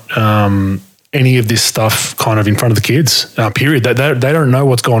about any of this stuff kind of in front of the kids, period. They don't know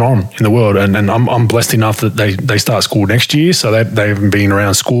what's going on in the world. And I'm blessed enough that they start school next year. So they haven't been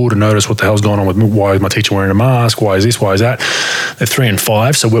around school to notice what the hell's going on with me. Why is my teacher wearing a mask? Why is this? Why is that? They're 3 and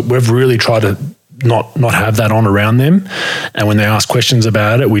 5. So we've really tried to not have that on around them. And when they ask questions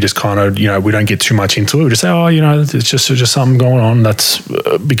about it, we just kind of, we don't get too much into it. We just say, it's just something going on. That's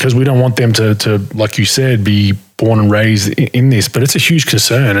because we don't want them to, like you said, be born and raised in this, but it's a huge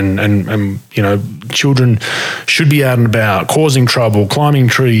concern, and children should be out and about, causing trouble, climbing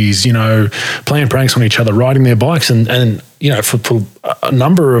trees, playing pranks on each other, riding their bikes, and for a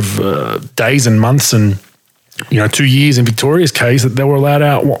number of days and months and 2 years in Victoria's case, that they were allowed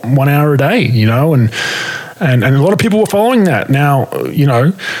out 1 hour a day, and a lot of people were following that. Now,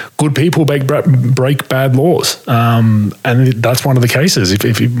 good people break bad laws. And that's one of the cases.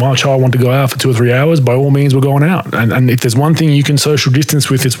 If my child wanted to go out for 2 or 3 hours, by all means, we're going out. And if there's one thing you can social distance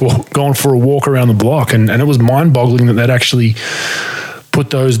with, it's going for a walk around the block. And it was mind-boggling that they'd actually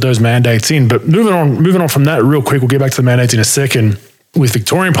put those mandates in. But moving on from that real quick, we'll get back to the mandates in a second. With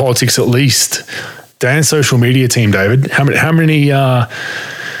Victorian politics, at least, Dan's social media team, David, how many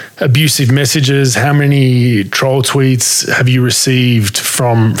abusive messages, how many troll tweets have you received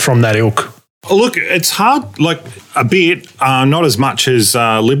from that ilk? Look, it's hard, like a bit, not as much as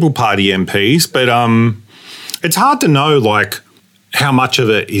Liberal Party MPs, but it's hard to know, like, how much of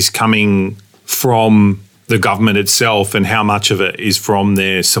it is coming from the government itself and how much of it is from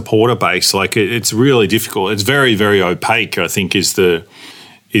their supporter base. Like it's really difficult. It's very, very opaque, I think, is the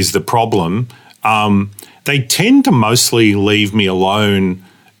problem. They tend to mostly leave me alone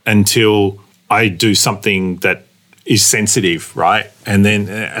until I do something that is sensitive, right? And then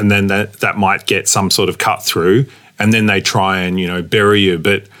that might get some sort of cut through, and then they try and, bury you.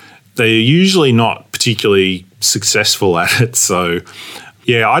 But they're usually not particularly successful at it. So,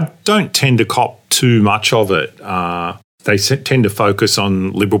 yeah, I don't tend to cop too much of it. They tend to focus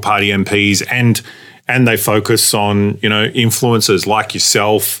on Liberal Party MPs and they focus on, influencers like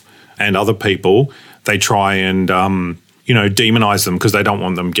yourself and other people. They try and, demonise them because they don't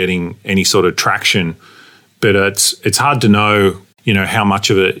want them getting any sort of traction. But it's hard to know, how much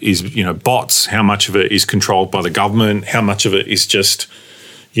of it is, bots, how much of it is controlled by the government, how much of it is just,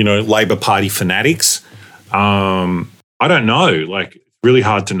 Labor Party fanatics. I don't know. Like, really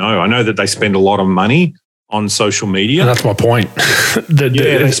hard to know. I know that they spend a lot of money on social media. And that's my point.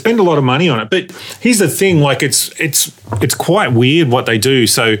 They spend a lot of money on it. But here's the thing, like it's quite weird what they do.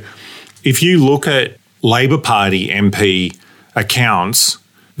 So if you look at Labor Party MP accounts,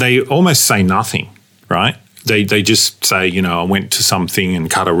 they almost say nothing, right? They just say, I went to something and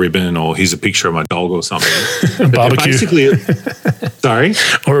cut a ribbon, or here's a picture of my dog or something. Barbecue. Sorry?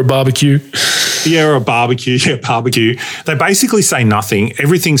 Or a barbecue. Yeah, or a barbecue. Yeah, barbecue. They basically say nothing.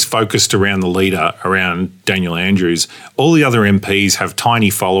 Everything's focused around the leader, around Daniel Andrews. All the other MPs have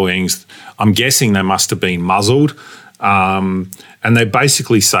tiny followings. I'm guessing they must have been muzzled. And they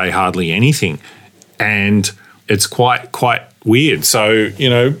basically say hardly anything. And it's quite weird. So,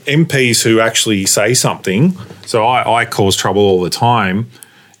 MPs who actually say something, so I cause trouble all the time,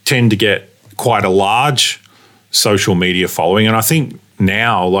 tend to get quite a large social media following. And I think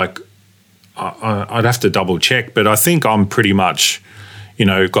now, like, I'd have to double check, but I think I'm pretty much,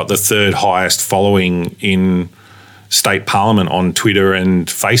 got the third highest following in state parliament on Twitter and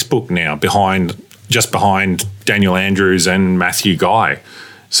Facebook now, just behind Daniel Andrews and Matthew Guy.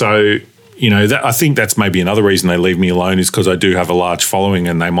 So, I think that's maybe another reason they leave me alone, is because I do have a large following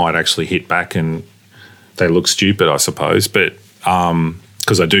and they might actually hit back and they look stupid, I suppose. But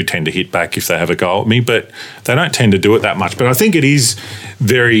because I do tend to hit back if they have a go at me, but they don't tend to do it that much. But I think it is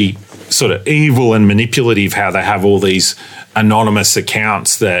very sort of evil and manipulative how they have all these anonymous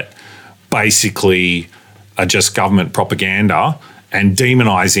accounts that basically are just government propaganda and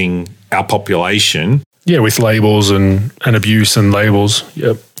demonising our population. Yeah, with labels and abuse and labels.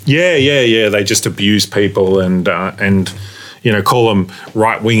 Yep. Yeah. They just abuse people and call them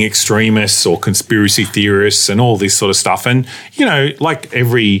right-wing extremists or conspiracy theorists and all this sort of stuff. And, like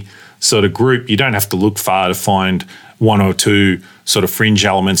every sort of group, you don't have to look far to find one or two sort of fringe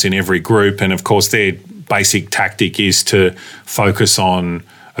elements in every group. And, of course, their basic tactic is to focus on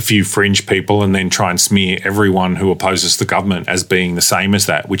a few fringe people and then try and smear everyone who opposes the government as being the same as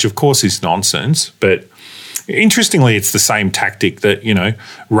that, which, of course, is nonsense. But interestingly, it's the same tactic that,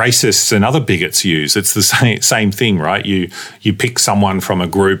 racists and other bigots use. It's the same thing, right? You pick someone from a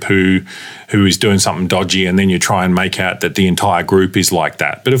group who is doing something dodgy, and then you try and make out that the entire group is like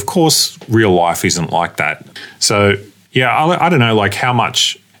that. But of course, real life isn't like that. So, yeah, I don't know, like how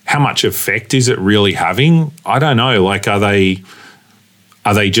much effect is it really having? I don't know. Like, are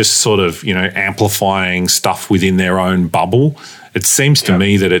they just sort of, amplifying stuff within their own bubble? It seems to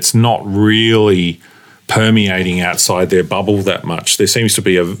me that it's not really permeating outside their bubble that much. There seems to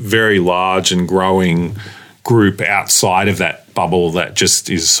be a very large and growing group outside of that bubble that just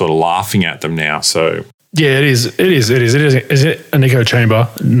is sort of laughing at them now. So yeah, it is. Is it an echo chamber?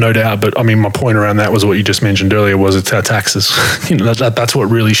 No doubt. But I mean, my point around that was what you just mentioned earlier, was it's our taxes. That's what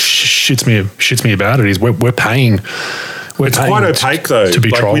really shits me about it, is we're paying. It's quite opaque though. To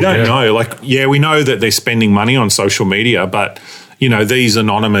be trolled, we don't know. Like, yeah, we know that they're spending money on social media, but these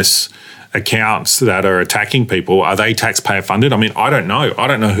anonymous accounts that are attacking people, are they taxpayer funded? I mean, I don't know. I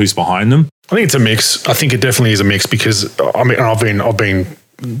don't know who's behind them. I think it's a mix. I think it definitely is a mix, because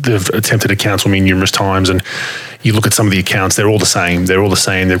they've attempted to cancel me numerous times, and you look at some of the accounts, they're all the same.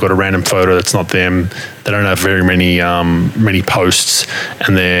 They've got a random photo that's not them. They don't have very many posts,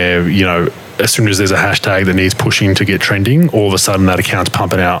 and they're, as soon as there's a hashtag that needs pushing to get trending, all of a sudden that account's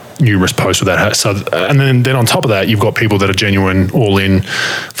pumping out numerous posts with that. So, and then on top of that, you've got people that are genuine, all in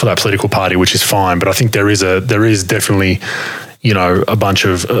for that political party, which is fine. But I think there is definitely, a bunch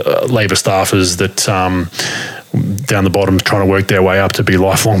of Labor staffers that down the bottom trying to work their way up to be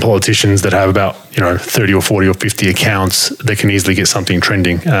lifelong politicians that have about 30 or 40 or 50 accounts that can easily get something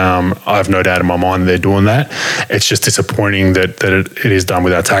trending. I have no doubt in my mind they're doing that. It's just disappointing that it is done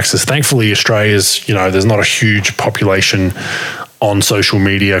with our taxes. Thankfully, Australia's, there's not a huge population on social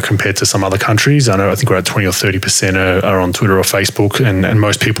media compared to some other countries. I think we're at 20 or 30% are on Twitter or Facebook, and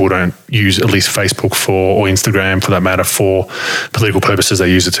most people don't use at least Facebook or Instagram for that matter for political purposes.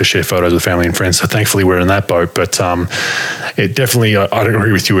 They use it to share photos with family and friends. So thankfully we're in that boat. But it definitely, I don't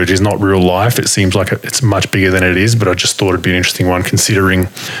agree with you. It is not real life. It seems like it's much bigger than it is, but I just thought it'd be an interesting one considering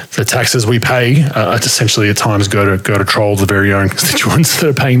the taxes we pay essentially at times go to troll the very own constituents that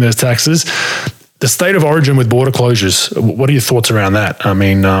are paying those taxes. The state of origin with border closures, what are your thoughts around that? I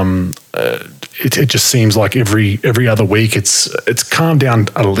mean, it just seems like every other week it's calmed down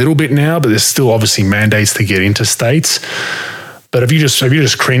a little bit now, but there's still obviously mandates to get into states. But have you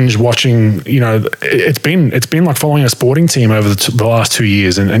just cringed watching? It's been like following a sporting team over the last 2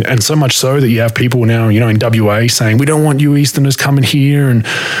 years, and so much so that you have people now, in WA saying we don't want you Easterners coming here, and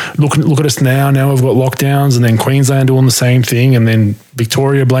look at us now. Now we've got lockdowns, and then Queensland doing the same thing, and then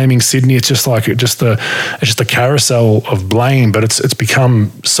Victoria blaming Sydney. It's just a carousel of blame, but it's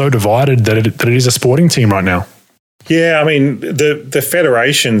become so divided that it is a sporting team right now. Yeah, I mean the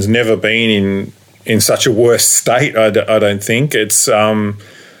federation's never been in such a worse state. I don't think it's some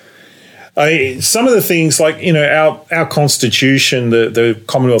of the things like our constitution, the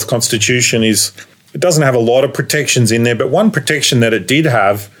Commonwealth Constitution it doesn't have a lot of protections in there, but one protection that it did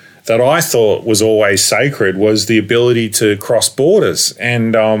have that I thought was always sacred was the ability to cross borders,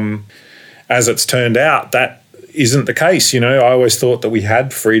 and as it's turned out, that isn't the case. I always thought that we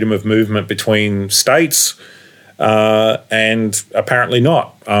had freedom of movement between states. And apparently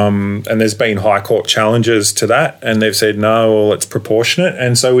not. And there's been high court challenges to that, and they've said, no, well, it's proportionate.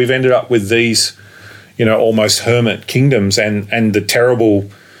 And so we've ended up with these, almost hermit kingdoms and the terrible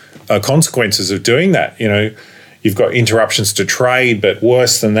consequences of doing that. You've got interruptions to trade, but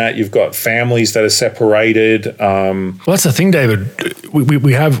worse than that, you've got families that are separated. Well, that's the thing, David.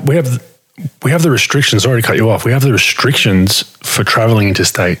 We have the restrictions. Sorry to cut you off. We have the restrictions for traveling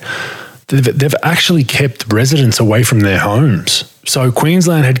interstate. They've actually kept residents away from their homes. So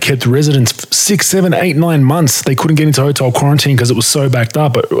Queensland had kept residents 6, 7, 8, 9 months. They couldn't get into hotel quarantine because it was so backed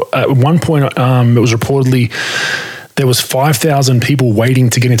up. But at one point, it was reportedly there was 5,000 people waiting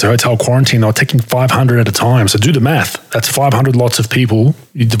to get into hotel quarantine. They were taking 500 at a time. So do the math. That's 500 lots of people.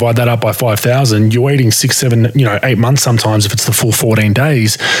 You divide that up by 5,000. You're waiting 6, 7, 8 months sometimes if it's the full 14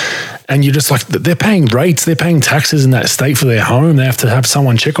 days. And you're just like, they're paying rates, they're paying taxes in that state for their home. They have to have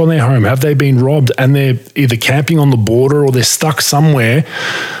someone check on their home. Have they been robbed? And they're either camping on the border or they're stuck somewhere.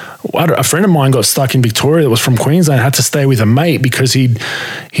 A friend of mine got stuck in Victoria that was from Queensland, had to stay with a mate because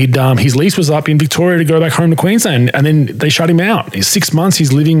his lease was up in Victoria to go back home to Queensland, and then they shut him out. He's 6 months,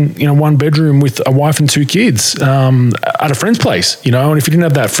 he's living one bedroom with a wife and 2 kids at a friend's place, and if you didn't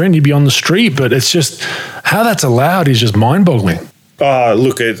have that friend, you'd be on the street. But it's just, how that's allowed is just mind-boggling. Oh,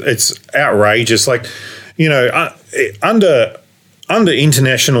 look, it's outrageous. Like, under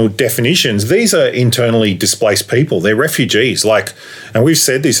international definitions, these are internally displaced people. They're refugees. And we've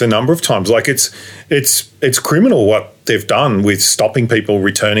said this a number of times. It's criminal what they've done with stopping people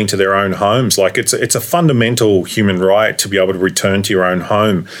returning to their own homes. It's a fundamental human right to be able to return to your own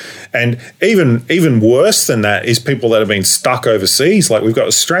home. And even worse than that is people that have been stuck overseas. We've got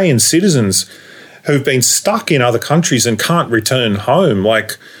Australian citizens who've been stuck in other countries and can't return home.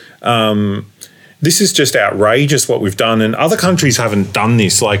 This is just outrageous what we've done, and other countries haven't done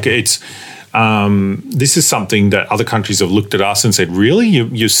this. This is something that other countries have looked at us and said, really?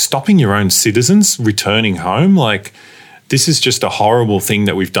 You're stopping your own citizens returning home? This is just a horrible thing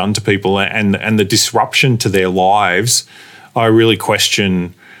that we've done to people, and the disruption to their lives. I really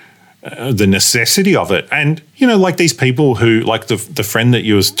question the necessity of it. And, these people who, the friend that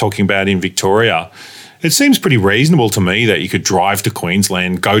you was talking about in Victoria, it seems pretty reasonable to me that you could drive to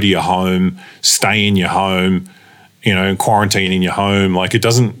Queensland, go to your home, stay in your home, quarantine in your home. It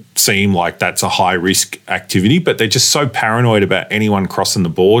doesn't seem like that's a high-risk activity, but they're just so paranoid about anyone crossing the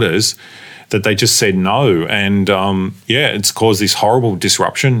borders that they just said no. And, it's caused this horrible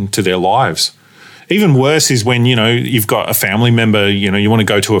disruption to their lives. Even worse is when, you've got a family member, you want to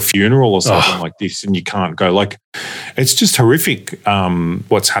go to a funeral or something like this and you can't go. It's just horrific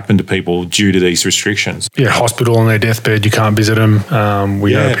what's happened to people due to these restrictions. Yeah, hospital on their deathbed, you can't visit them.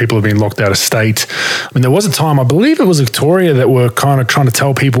 We know people have been locked out of state. I mean, there was a time, I believe it was Victoria, that were kind of trying to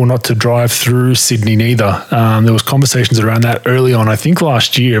tell people not to drive through Sydney neither. There was conversations around that early on, I think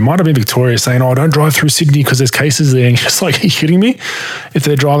last year. It might have been Victoria saying, don't drive through Sydney because there's cases there. And it's like, are you kidding me? If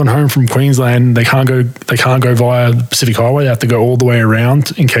they're driving home from Queensland, they can't go via the Pacific Highway. They have to go all the way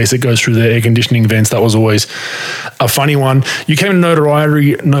around in case it goes through the air conditioning vents. That was always a funny one. You came to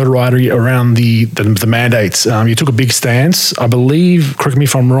notoriety around the mandates. You took a big stance. I believe, correct me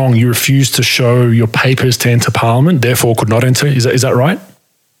if I'm wrong, you refused to show your papers to enter Parliament, therefore could not enter. Is that right?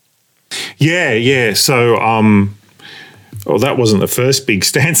 Yeah. So, that wasn't the first big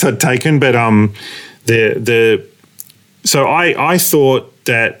stance I'd taken, but so I thought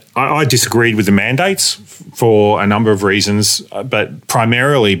that I disagreed with the mandates for a number of reasons, but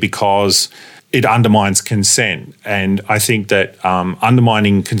primarily because it undermines consent. And I think that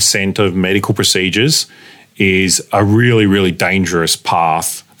undermining consent of medical procedures is a really, really dangerous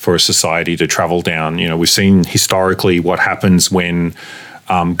path for a society to travel down. You know, we've seen historically what happens when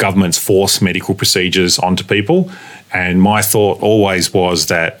governments force medical procedures onto people. And my thought always was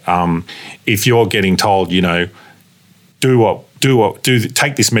that if you're getting told,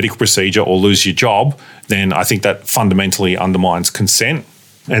 take this medical procedure or lose your job, then I think that fundamentally undermines consent.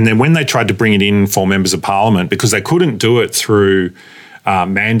 And then when they tried to bring it in for members of parliament, because they couldn't do it through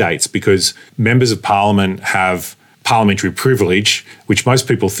mandates, because members of parliament have parliamentary privilege, which most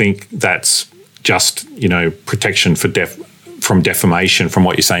people think that's just, protection from defamation from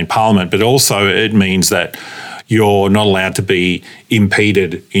what you say in parliament. But also it means that you're not allowed to be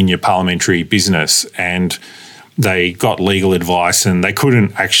impeded in your parliamentary business. And they got legal advice and they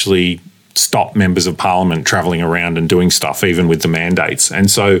couldn't actually stop members of parliament travelling around and doing stuff, even with the mandates. And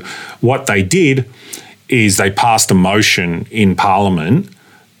so what they did is they passed a motion in parliament,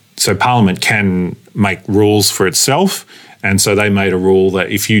 so parliament can make rules for itself. And so they made a rule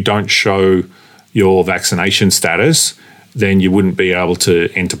that if you don't show your vaccination status, then you wouldn't be able to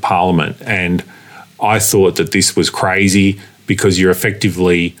enter parliament. And I thought that this was crazy because you're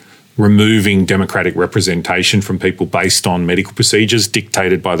effectively removing democratic representation from people based on medical procedures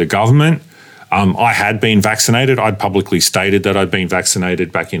dictated by the government. I had been vaccinated. I'd publicly stated that I'd been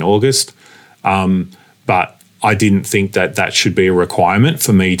vaccinated back in August, but I didn't think that that should be a requirement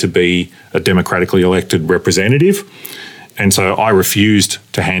for me to be a democratically elected representative. And so I refused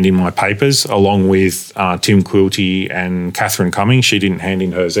to hand in my papers along with Tim Quilty and Catherine Cumming. She didn't hand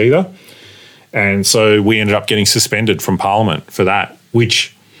in hers either. And so we ended up getting suspended from Parliament for that,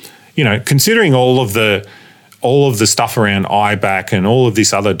 which, considering all of the stuff around IBAC and all of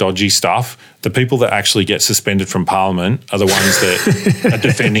this other dodgy stuff, the people that actually get suspended from Parliament are the ones that are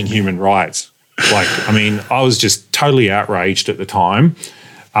defending human rights. I was just totally outraged at the time.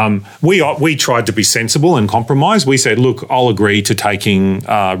 We tried to be sensible and compromise. We said, look, I'll agree to taking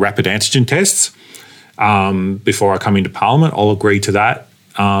rapid antigen tests before I come into Parliament. I'll agree to that.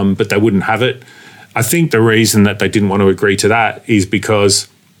 But they wouldn't have it. I think the reason that they didn't want to agree to that is because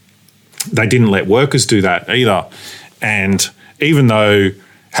they didn't let workers do that either. And even though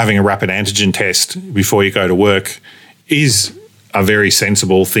having a rapid antigen test before you go to work is a very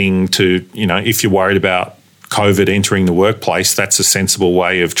sensible thing to, if you're worried about COVID entering the workplace, that's a sensible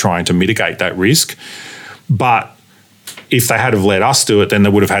way of trying to mitigate that risk. But if they had have let us do it, then they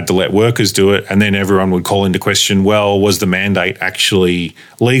would have had to let workers do it. And then everyone would call into question, well, was the mandate actually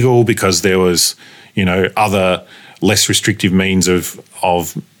legal because there was, other less restrictive means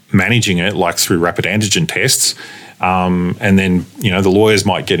of managing it, like through rapid antigen tests. And then, the lawyers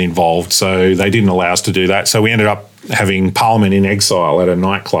might get involved. So they didn't allow us to do that. So we ended up having Parliament in exile at a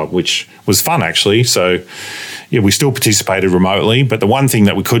nightclub, which was fun, actually. So, we still participated remotely. But the one thing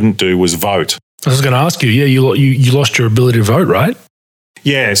that we couldn't do was vote. I was going to ask you, you lost your ability to vote, right?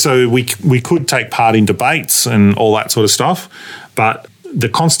 Yeah, so we could take part in debates and all that sort of stuff. But the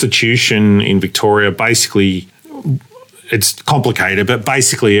Constitution in Victoria basically, it's complicated, but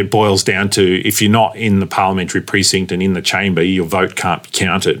basically it boils down to if you're not in the parliamentary precinct and in the chamber, your vote can't be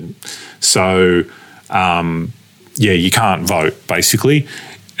counted. So, you can't vote, basically.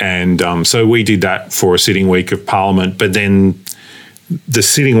 And so we did that for a sitting week of Parliament. But then the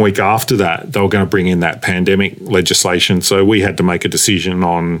sitting week after that, they were going to bring in that pandemic legislation. So we had to make a decision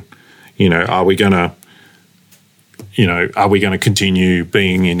on, are we going to continue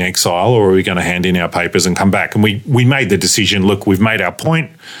being in exile, or are we going to hand in our papers and come back? And we made the decision, look, we've made our point.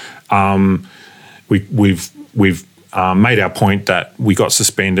 We've made our point that we got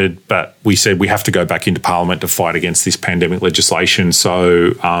suspended, but we said we have to go back into Parliament to fight against this pandemic legislation.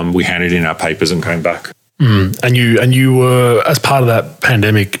 So we handed in our papers and came back. And you were, as part of that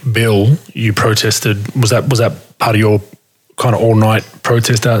pandemic bill, you protested. Was that part of your kind of all night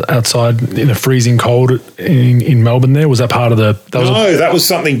protest outside in the freezing cold in Melbourne? There was that part of the. That was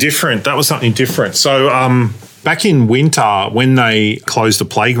something different. So back in winter when they closed the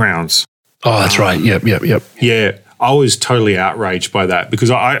playgrounds. Oh, that's right. Yep. Yeah, I was totally outraged by that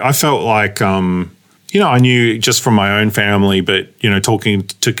because I felt like I knew just from my own family, but, talking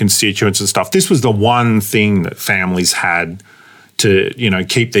to constituents and stuff, this was the one thing that families had to,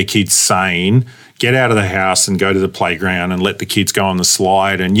 keep their kids sane, get out of the house and go to the playground and let the kids go on the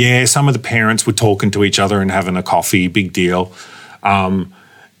slide. And some of the parents were talking to each other and having a coffee, big deal.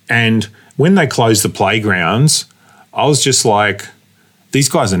 And when they closed the playgrounds, I was just like, these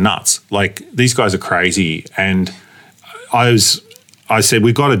guys are nuts. Like, these guys are crazy. And I said,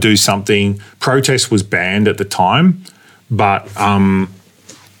 we've got to do something. Protest was banned at the time, but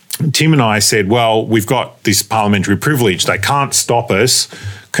Tim and I said, well, we've got this parliamentary privilege. They can't stop us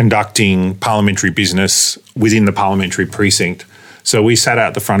conducting parliamentary business within the parliamentary precinct. So we sat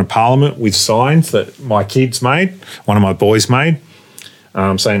out the front of Parliament with signs that my kids made, one of my boys made,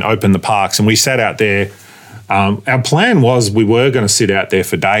 saying open the parks. And we sat out there. Our plan was we were going to sit out there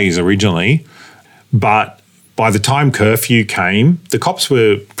for days originally, but by the time curfew came, the cops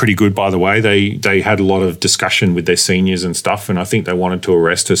were pretty good, by the way. They had a lot of discussion with their seniors and stuff, and I think they wanted to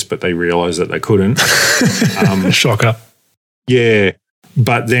arrest us, but they realised that they couldn't. Shocker. Yeah.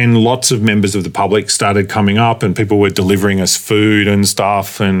 But then lots of members of the public started coming up and people were delivering us food and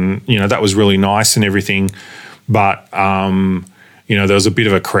stuff, and, that was really nice and everything. But, there was a bit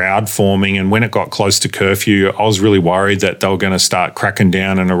of a crowd forming, and when it got close to curfew, I was really worried that they were going to start cracking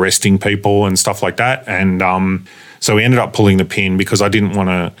down and arresting people and stuff like that. And so we ended up pulling the pin because I didn't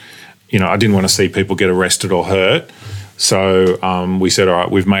want to see people get arrested or hurt. So we said, all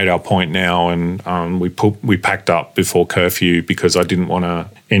right, we've made our point now, and we packed up before curfew because I didn't want to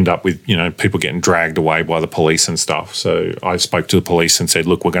end up with, people getting dragged away by the police and stuff. So I spoke to the police and said,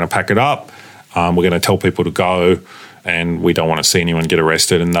 look, we're going to pack it up. We're going to tell people to go, and we don't want to see anyone get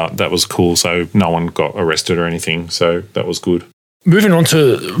arrested. And that was cool. So no one got arrested or anything. So that was good. Moving on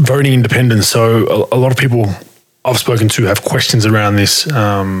to voting independence. So a lot of people I've spoken to have questions around this.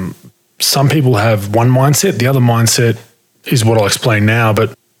 Some people have one mindset. The other mindset is what I'll explain now.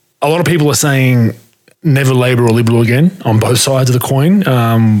 But a lot of people are saying never Labor or Liberal again on both sides of the coin.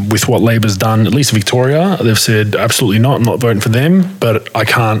 With what Labor's done, at least in Victoria, they've said absolutely not. I'm not voting for them, but I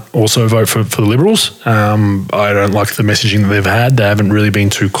can't also vote for the Liberals. I don't like the messaging that they've had. They haven't really been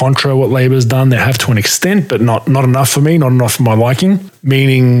too contra what Labor's done. They have to an extent, but not enough for me, not enough for my liking,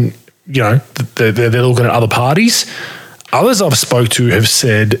 meaning, they're looking at other parties. Others I've spoke to have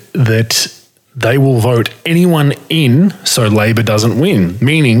said that they will vote anyone in so Labor doesn't win,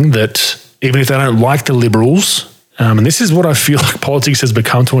 meaning that even if they don't like the Liberals, and this is what I feel like politics has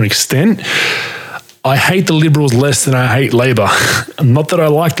become to an extent, I hate the Liberals less than I hate Labor. Not that I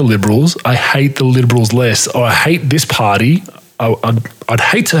like the Liberals, I hate the Liberals less. Or I hate this party. I'd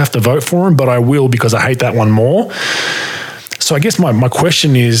hate to have to vote for them, but I will because I hate that one more. So I guess my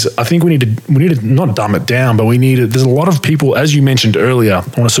question is, I think we need to not dumb it down, but there's a lot of people, as you mentioned earlier,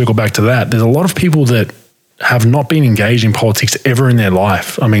 I want to circle back to that. There's a lot of people that have not been engaged in politics ever in their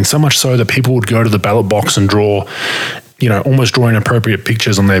life. I mean, so much so that people would go to the ballot box and draw, almost drawing appropriate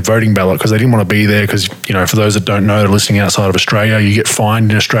pictures on their voting ballot because they didn't want to be there because, for those that don't know, they're listening outside of Australia, you get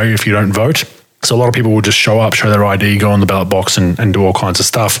fined in Australia if you don't vote. So a lot of people would just show up, show their ID, go on the ballot box and do all kinds of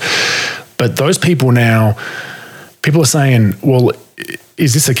stuff. But those people now, people are saying, well,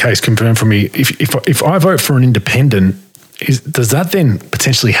 is this a case? Confirm for me. If I vote for an independent, does that then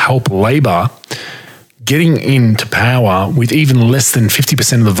potentially help Labor getting into power with even less than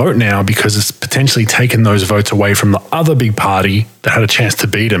 50% of the vote now because it's potentially taken those votes away from the other big party that had a chance to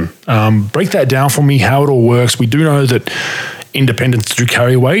beat them? Break that down for me, how it all works. We do know that independents do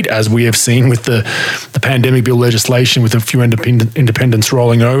carry weight, as we have seen with the pandemic bill legislation, with a few independents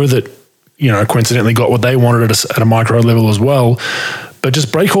rolling over that, coincidentally got what they wanted at a micro level as well. But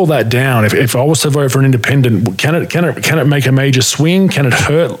just break all that down. If I was to vote for an independent, can it make a major swing? Can it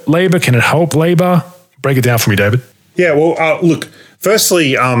hurt Labor? Can it help Labor? Break it down for me, David. Yeah, well, look,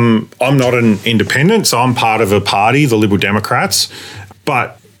 firstly, I'm not an independent, so I'm part of a party, the Liberal Democrats.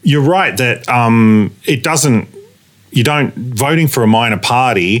 But you're right that voting for a minor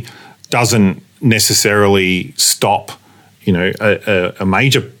party doesn't necessarily stop, a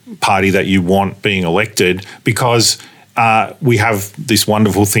major party that you want being elected, because we have this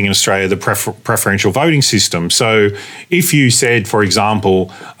wonderful thing in Australia, the preferential voting system. So if you said, for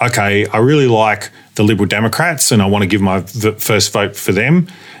example, okay, I really like the Liberal Democrats and I want to give my first vote for them,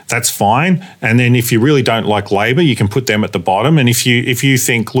 that's fine. And then if you really don't like Labor, you can put them at the bottom. And if you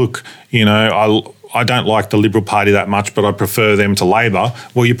think, look, I don't like the Liberal Party that much, but I prefer them to Labor,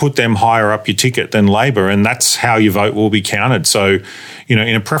 well, you put them higher up your ticket than Labor, and that's how your vote will be counted. So, in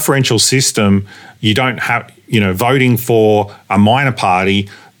a preferential system, you don't have, voting for a minor party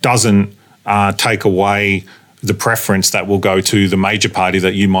doesn't take away the preference that will go to the major party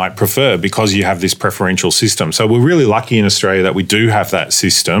that you might prefer because you have this preferential system. So we're really lucky in Australia that we do have that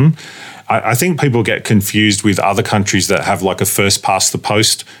system. I think people get confused with other countries that have like a first past the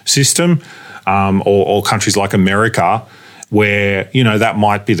post system, or countries like America, where, you know, that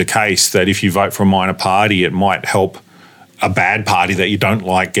might be the case, that if you vote for a minor party, it might help a bad party that you don't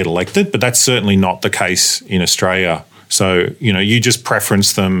like get elected, but that's certainly not the case in Australia. So, you know, you just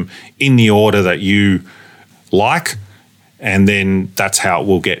preference them in the order that you like, and then that's how it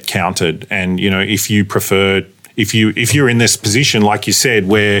will get counted. And, you know, if you're in this position, like you said,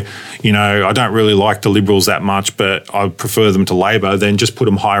 where, you know, I don't really like the Liberals that much, but I prefer them to Labor, then just put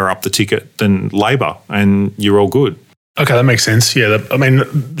them higher up the ticket than Labor and you're all good. Okay, that makes sense. Yeah,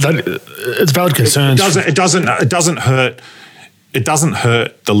 it's valid concerns. It doesn't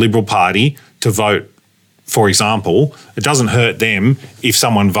hurt the Liberal Party to vote. For example, it doesn't hurt them if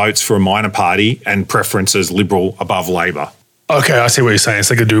someone votes for a minor party and preferences Liberal above Labor. Okay, I see what you're saying.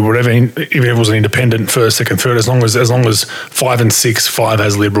 So they could do whatever, even if it was an independent first, second, third, as long as 5 and 6, 5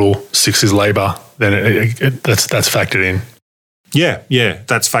 has Liberal, 6 is Labor, then that's factored in. Yeah,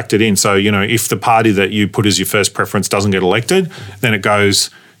 that's factored in. So, you know, if the party that you put as your first preference doesn't get elected, then it goes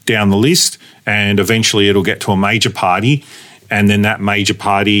down the list and eventually it'll get to a major party, and then that major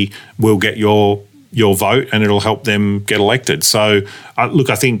party will get your vote and it'll help them get elected. So, look,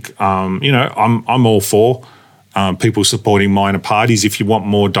 I think, you know, I'm all for people supporting minor parties. If you want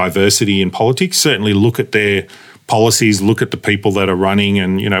more diversity in politics, certainly look at their policies, look at the people that are running,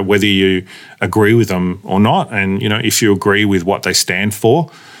 and, you know, whether you agree with them or not. And, you know, if you agree with what they stand for,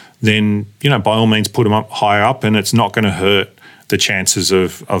 then, you know, by all means put them up higher up, and it's not going to hurt the chances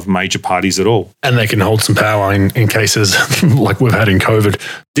of major parties at all. And they can hold some power in cases like we've had in COVID.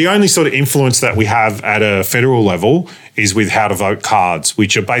 The only sort of influence that we have at a federal level is with how to vote cards,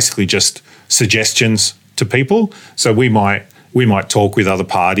 which are basically just suggestions to people. So we might talk with other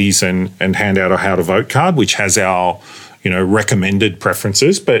parties and hand out a how to vote card, which has our, you know, recommended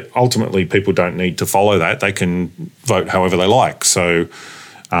preferences, but ultimately people don't need to follow that. They can vote however they like. So,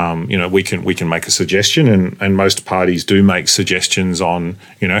 you know, we can make a suggestion, and most parties do make suggestions on,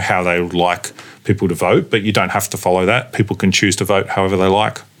 you know, how they would like people to vote, but you don't have to follow that. People can choose to vote however they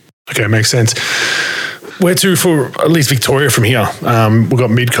like. Okay, makes sense. Where to for at least Victoria from here? We've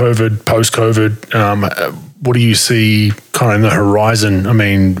got mid-COVID, post-COVID. What do you see kind of in the horizon? I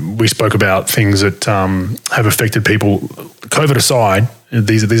mean, we spoke about things that have affected people. COVID aside,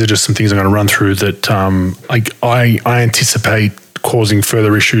 these are just some things I'm going to run through that I anticipate causing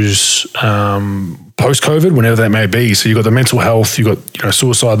further issues post-COVID, whenever that may be. So you've got the mental health, you've got, you know,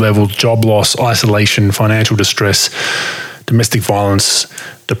 suicide levels, job loss, isolation, financial distress, domestic violence,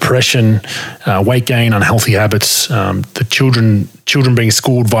 depression, weight gain, unhealthy habits, the children being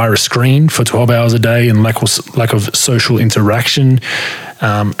schooled via a screen for 12 hours a day, and lack of social interaction,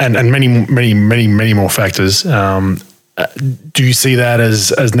 and many more factors. Do you see that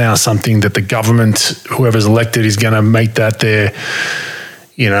as now something that the government, whoever's elected, is going to make that their,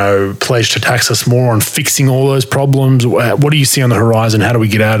 you know, pledge to tax us more on fixing all those problems? What do you see on the horizon? How do we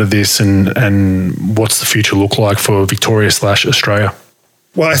get out of this, and what's the future look like for Victoria/Australia?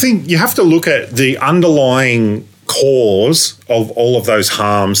 Well, I think you have to look at the underlying cause of all of those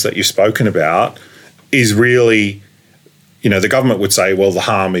harms that you've spoken about is really, you know, the government would say, well, the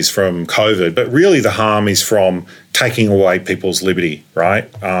harm is from COVID, but really the harm is from taking away people's liberty, right?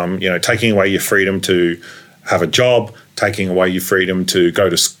 You know, taking away your freedom to have a job, taking away your freedom to go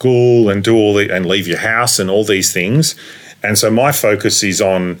to school and and leave your house and all these things. And so my focus is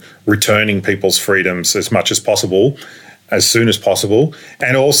on returning people's freedoms as much as possible, as soon as possible,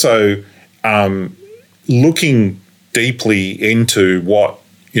 and also looking deeply into what,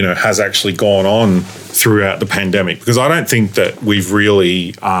 you know, has actually gone on throughout the pandemic, because I don't think that we've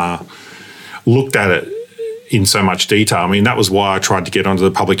really looked at it in so much detail. I mean, that was why I tried to get onto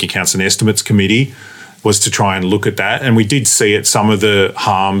the Public Accounts and Estimates Committee, was to try and look at that. And we did see at some of the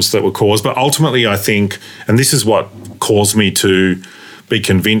harms that were caused. But ultimately, I think, and this is what caused me to be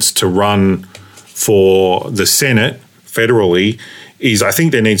convinced to run for the Senate federally, is I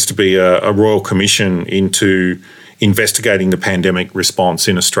think there needs to be a Royal Commission into investigating the pandemic response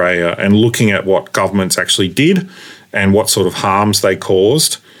in Australia and looking at what governments actually did and what sort of harms they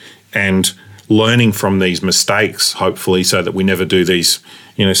caused, and learning from these mistakes, hopefully, so that we never do these,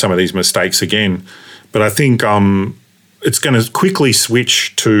 you know, some of these mistakes again. But I think it's going to quickly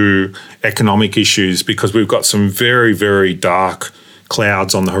switch to economic issues, because we've got some very, very dark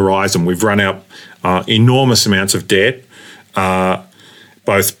clouds on the horizon. We've run out enormous amounts of debt,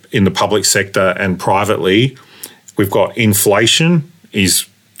 both in the public sector and privately. We've got inflation is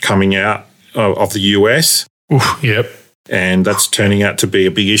coming out of the US. Oof, yep. And that's turning out to be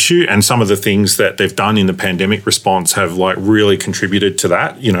a big issue. And some of the things that they've done in the pandemic response have like really contributed to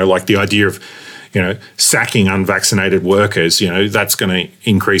that. You know, like the idea of, you know, sacking unvaccinated workers, you know, that's going to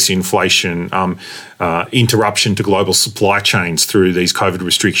increase inflation. Interruption to global supply chains through these COVID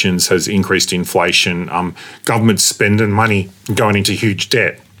restrictions has increased inflation. Government spending money going into huge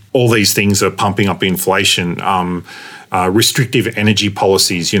debt. All these things are pumping up inflation. Restrictive energy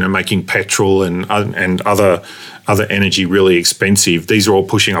policies, you know, making petrol and other energy really expensive. These are all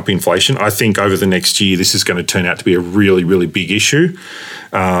pushing up inflation. I think over the next year, this is going to turn out to be a really, really big issue.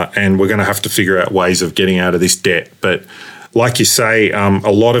 And we're going to have to figure out ways of getting out of this debt. But like you say,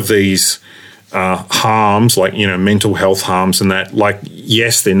 a lot of these harms, like, you know, mental health harms and that, like,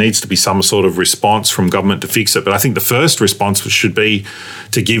 yes, there needs to be some sort of response from government to fix it. But I think the first response should be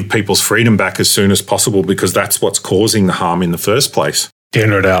to give people's freedom back as soon as possible, because that's what's causing the harm in the first place. Yeah,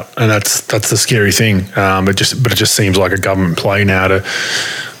 no doubt. And that's the scary thing. But it just seems like a government play now to,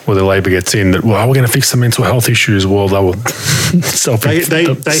 whether Labor gets in, that, well, we're going to fix the mental health issues. Well, they will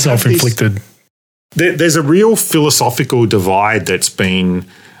self-inflicted. There's a real philosophical divide that's been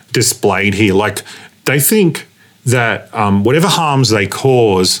displayed here. Like, they think that whatever harms they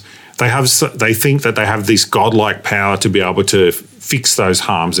cause, they think that they have this godlike power to be able to fix those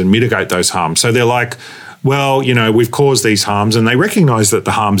harms and mitigate those harms. So they're like, well, you know, we've caused these harms, and they recognise that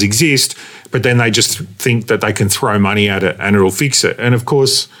the harms exist, but then they just think that they can throw money at it and it'll fix it. And of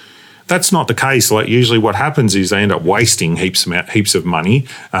course, that's not the case. Like, usually what happens is they end up wasting heaps of money,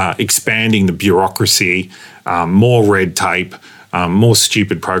 expanding the bureaucracy, more red tape, more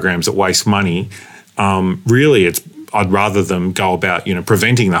stupid programs that waste money. Really, I'd rather them go about, you know,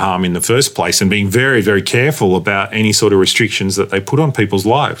 preventing the harm in the first place and being very, very careful about any sort of restrictions that they put on people's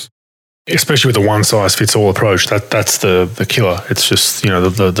lives. Especially with the one-size-fits-all approach, that's the killer. It's just, you know,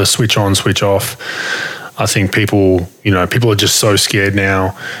 the switch on, switch off. I think people are just so scared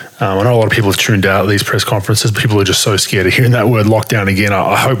now. I know a lot of people have tuned out at these press conferences. People are just so scared of hearing that word lockdown again.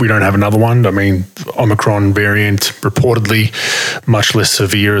 I hope we don't have another one. I mean, Omicron variant reportedly much less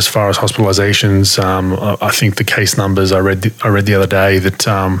severe as far as hospitalizations. I think the case numbers I read the other day that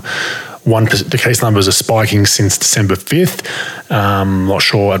the case numbers are spiking since December 5th. Not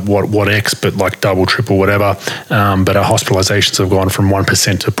sure at what X, but like double, triple, whatever. But our hospitalizations have gone from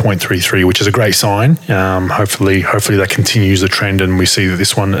 1% to 0.33, which is a great sign. Hopefully that continues the trend, and we see that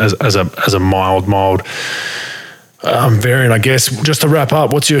this one as a mild variant. I guess just to wrap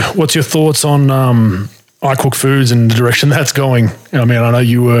up, what's your thoughts on iCook Foods and the direction that's going? I mean, I know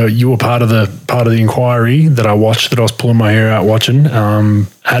you were part of the inquiry that I watched, that I was pulling my hair out watching.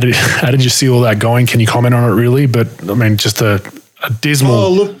 How did you see all that going? Can you comment on it really? But I mean, just a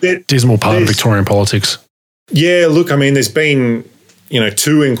dismal part of Victorian politics. Yeah, look, I mean, there's been, you know,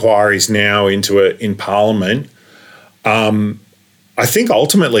 2 inquiries now into it in Parliament. I think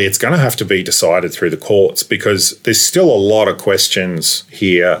ultimately it's going to have to be decided through the courts, because there's still a lot of questions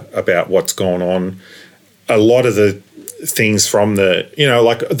here about what's going on. A lot of the things from the, you know,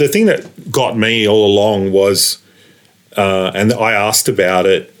 like the thing that got me all along was, and I asked about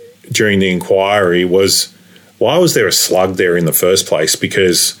it during the inquiry, was why was there a slug there in the first place?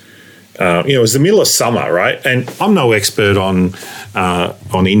 Because, you know, it was the middle of summer, right? And I'm no expert on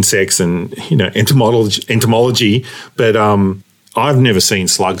insects and, you know, entomology, but I've never seen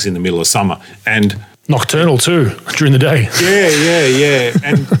slugs in the middle of summer. And nocturnal too, during the day. Yeah.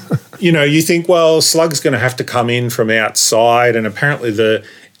 And you know, you think, well, slug's going to have to come in from outside, and apparently the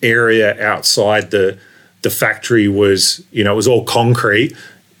area outside the factory was, you know, it was all concrete.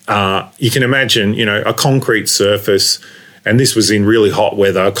 You can imagine, you know, a concrete surface, and this was in really hot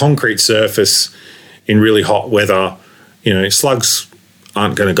weather, a concrete surface in really hot weather, you know, slugs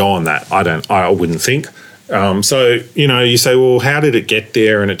aren't going to go on that. I wouldn't think. So, you know, you say, well, how did it get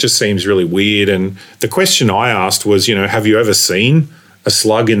there? And it just seems really weird. And the question I asked was, you know, have you ever seen a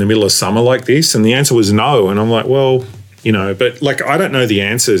slug in the middle of summer like this? And the answer was no. And I'm like, well, you know, but like, I don't know the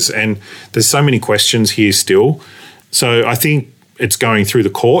answers, and there's so many questions here still. So I think it's going through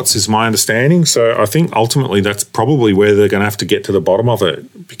the courts is my understanding. So I think ultimately that's probably where they're going to have to get to the bottom of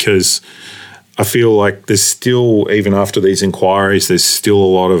it, because I feel like there's still, even after these inquiries, there's still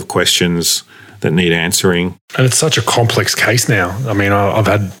a lot of questions that need answering. And it's such a complex case now. I mean, I've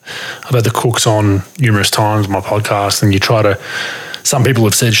had the cooks on numerous times on my podcast, and some people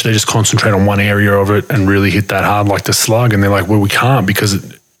have said, should they just concentrate on one area of it and really hit that hard like the slug? And they're like, well, we can't,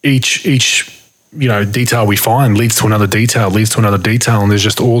 because each you know, detail we find leads to another detail, and there's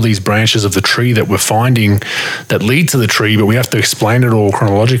just all these branches of the tree that we're finding that lead to the tree, but we have to explain it all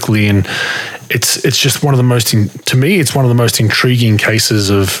chronologically, and it's just one of the most, to me, it's one of the most intriguing cases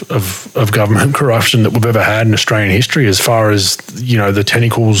of government corruption that we've ever had in Australian history, as far as, the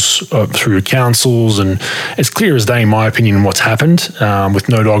tentacles through councils. And it's clear as day, in my opinion, what's happened with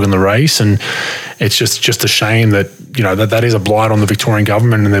no dog in the race. And it's just a shame that, that is a blight on the Victorian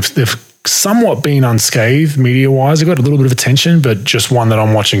government, and they've somewhat been unscathed media-wise. They got a little bit of attention, but just one that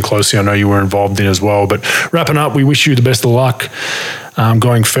I'm watching closely. I know you were involved in as well. But wrapping up, we wish you the best of luck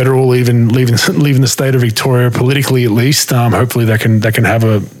going federal, even leaving the state of Victoria politically, at least. Hopefully, they can have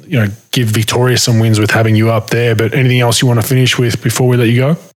give Victoria some wins with having you up there. But anything else you want to finish with before we let you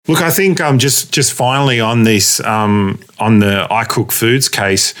go? Look, I think just finally on this on the iCook Foods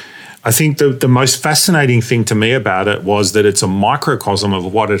case, I think the most fascinating thing to me about it was that it's a microcosm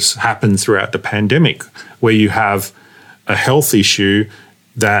of what has happened throughout the pandemic, where you have a health issue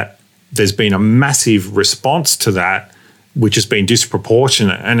that there's been a massive response to that, which has been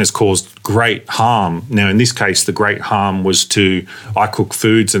disproportionate and has caused great harm. Now, in this case, the great harm was to iCook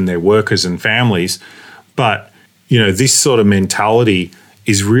Foods and their workers and families. But, this sort of mentality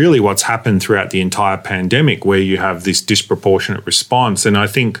is really what's happened throughout the entire pandemic, where you have this disproportionate response. And I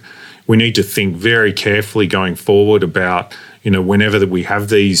think we need to think very carefully going forward about, whenever that we have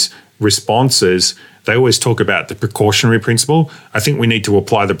these responses, they always talk about the precautionary principle. I think we need to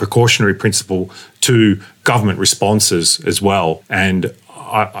apply the precautionary principle to government responses as well. And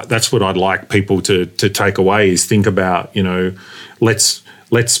that's what I'd like people to take away, is think about, let's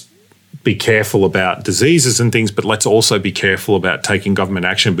be careful about diseases and things, but let's also be careful about taking government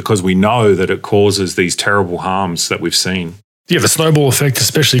action, because we know that it causes these terrible harms that we've seen. Yeah, the snowball effect,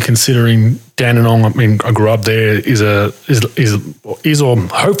 especially considering Dandenong, I grew up there, is or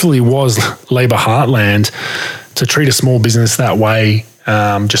hopefully was Labor heartland. To treat a small business that way,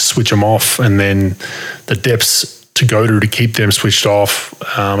 just switch them off, and then the depths to go to keep them switched off,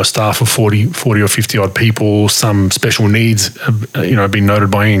 a staff of 40 or 50 odd people, some special needs, been noted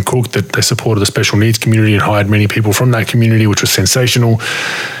by Ian Cook that they supported the special needs community and hired many people from that community, which was sensational.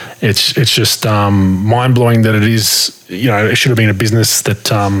 It's just mind-blowing that it is, it should have been a business that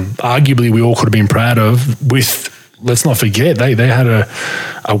arguably we all could have been proud of. With, let's not forget, they had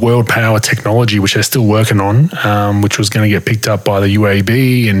a world power technology, which they're still working on, which was going to get picked up by the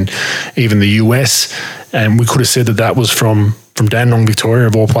UAB and even the US. And we could have said that was from Dandenong, Victoria,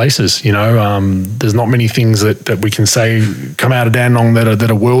 of all places. There's not many things that we can say come out of Dandenong that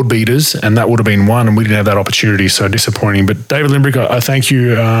are world beaters, and that would have been one, and we didn't have that opportunity. So disappointing. But David Limbrick, I thank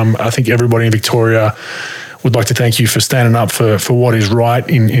you. I think everybody in Victoria would like to thank you for standing up for what is right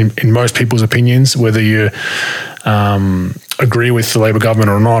in most people's opinions, whether you agree with the Labor government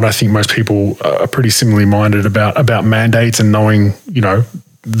or not. I think most people are pretty similarly minded about mandates, and knowing,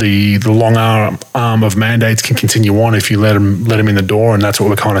 the long arm of mandates can continue on if you let them in the door, and that's what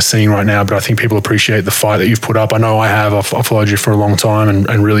we're kind of seeing right now. But I think people appreciate the fight that you've put up. I know I have. I've followed you for a long time,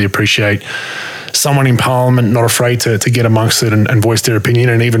 and really appreciate someone in Parliament not afraid to get amongst it and voice their opinion,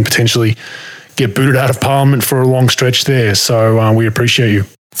 and even potentially get booted out of Parliament for a long stretch there. So we appreciate you.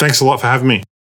 Thanks a lot for having me.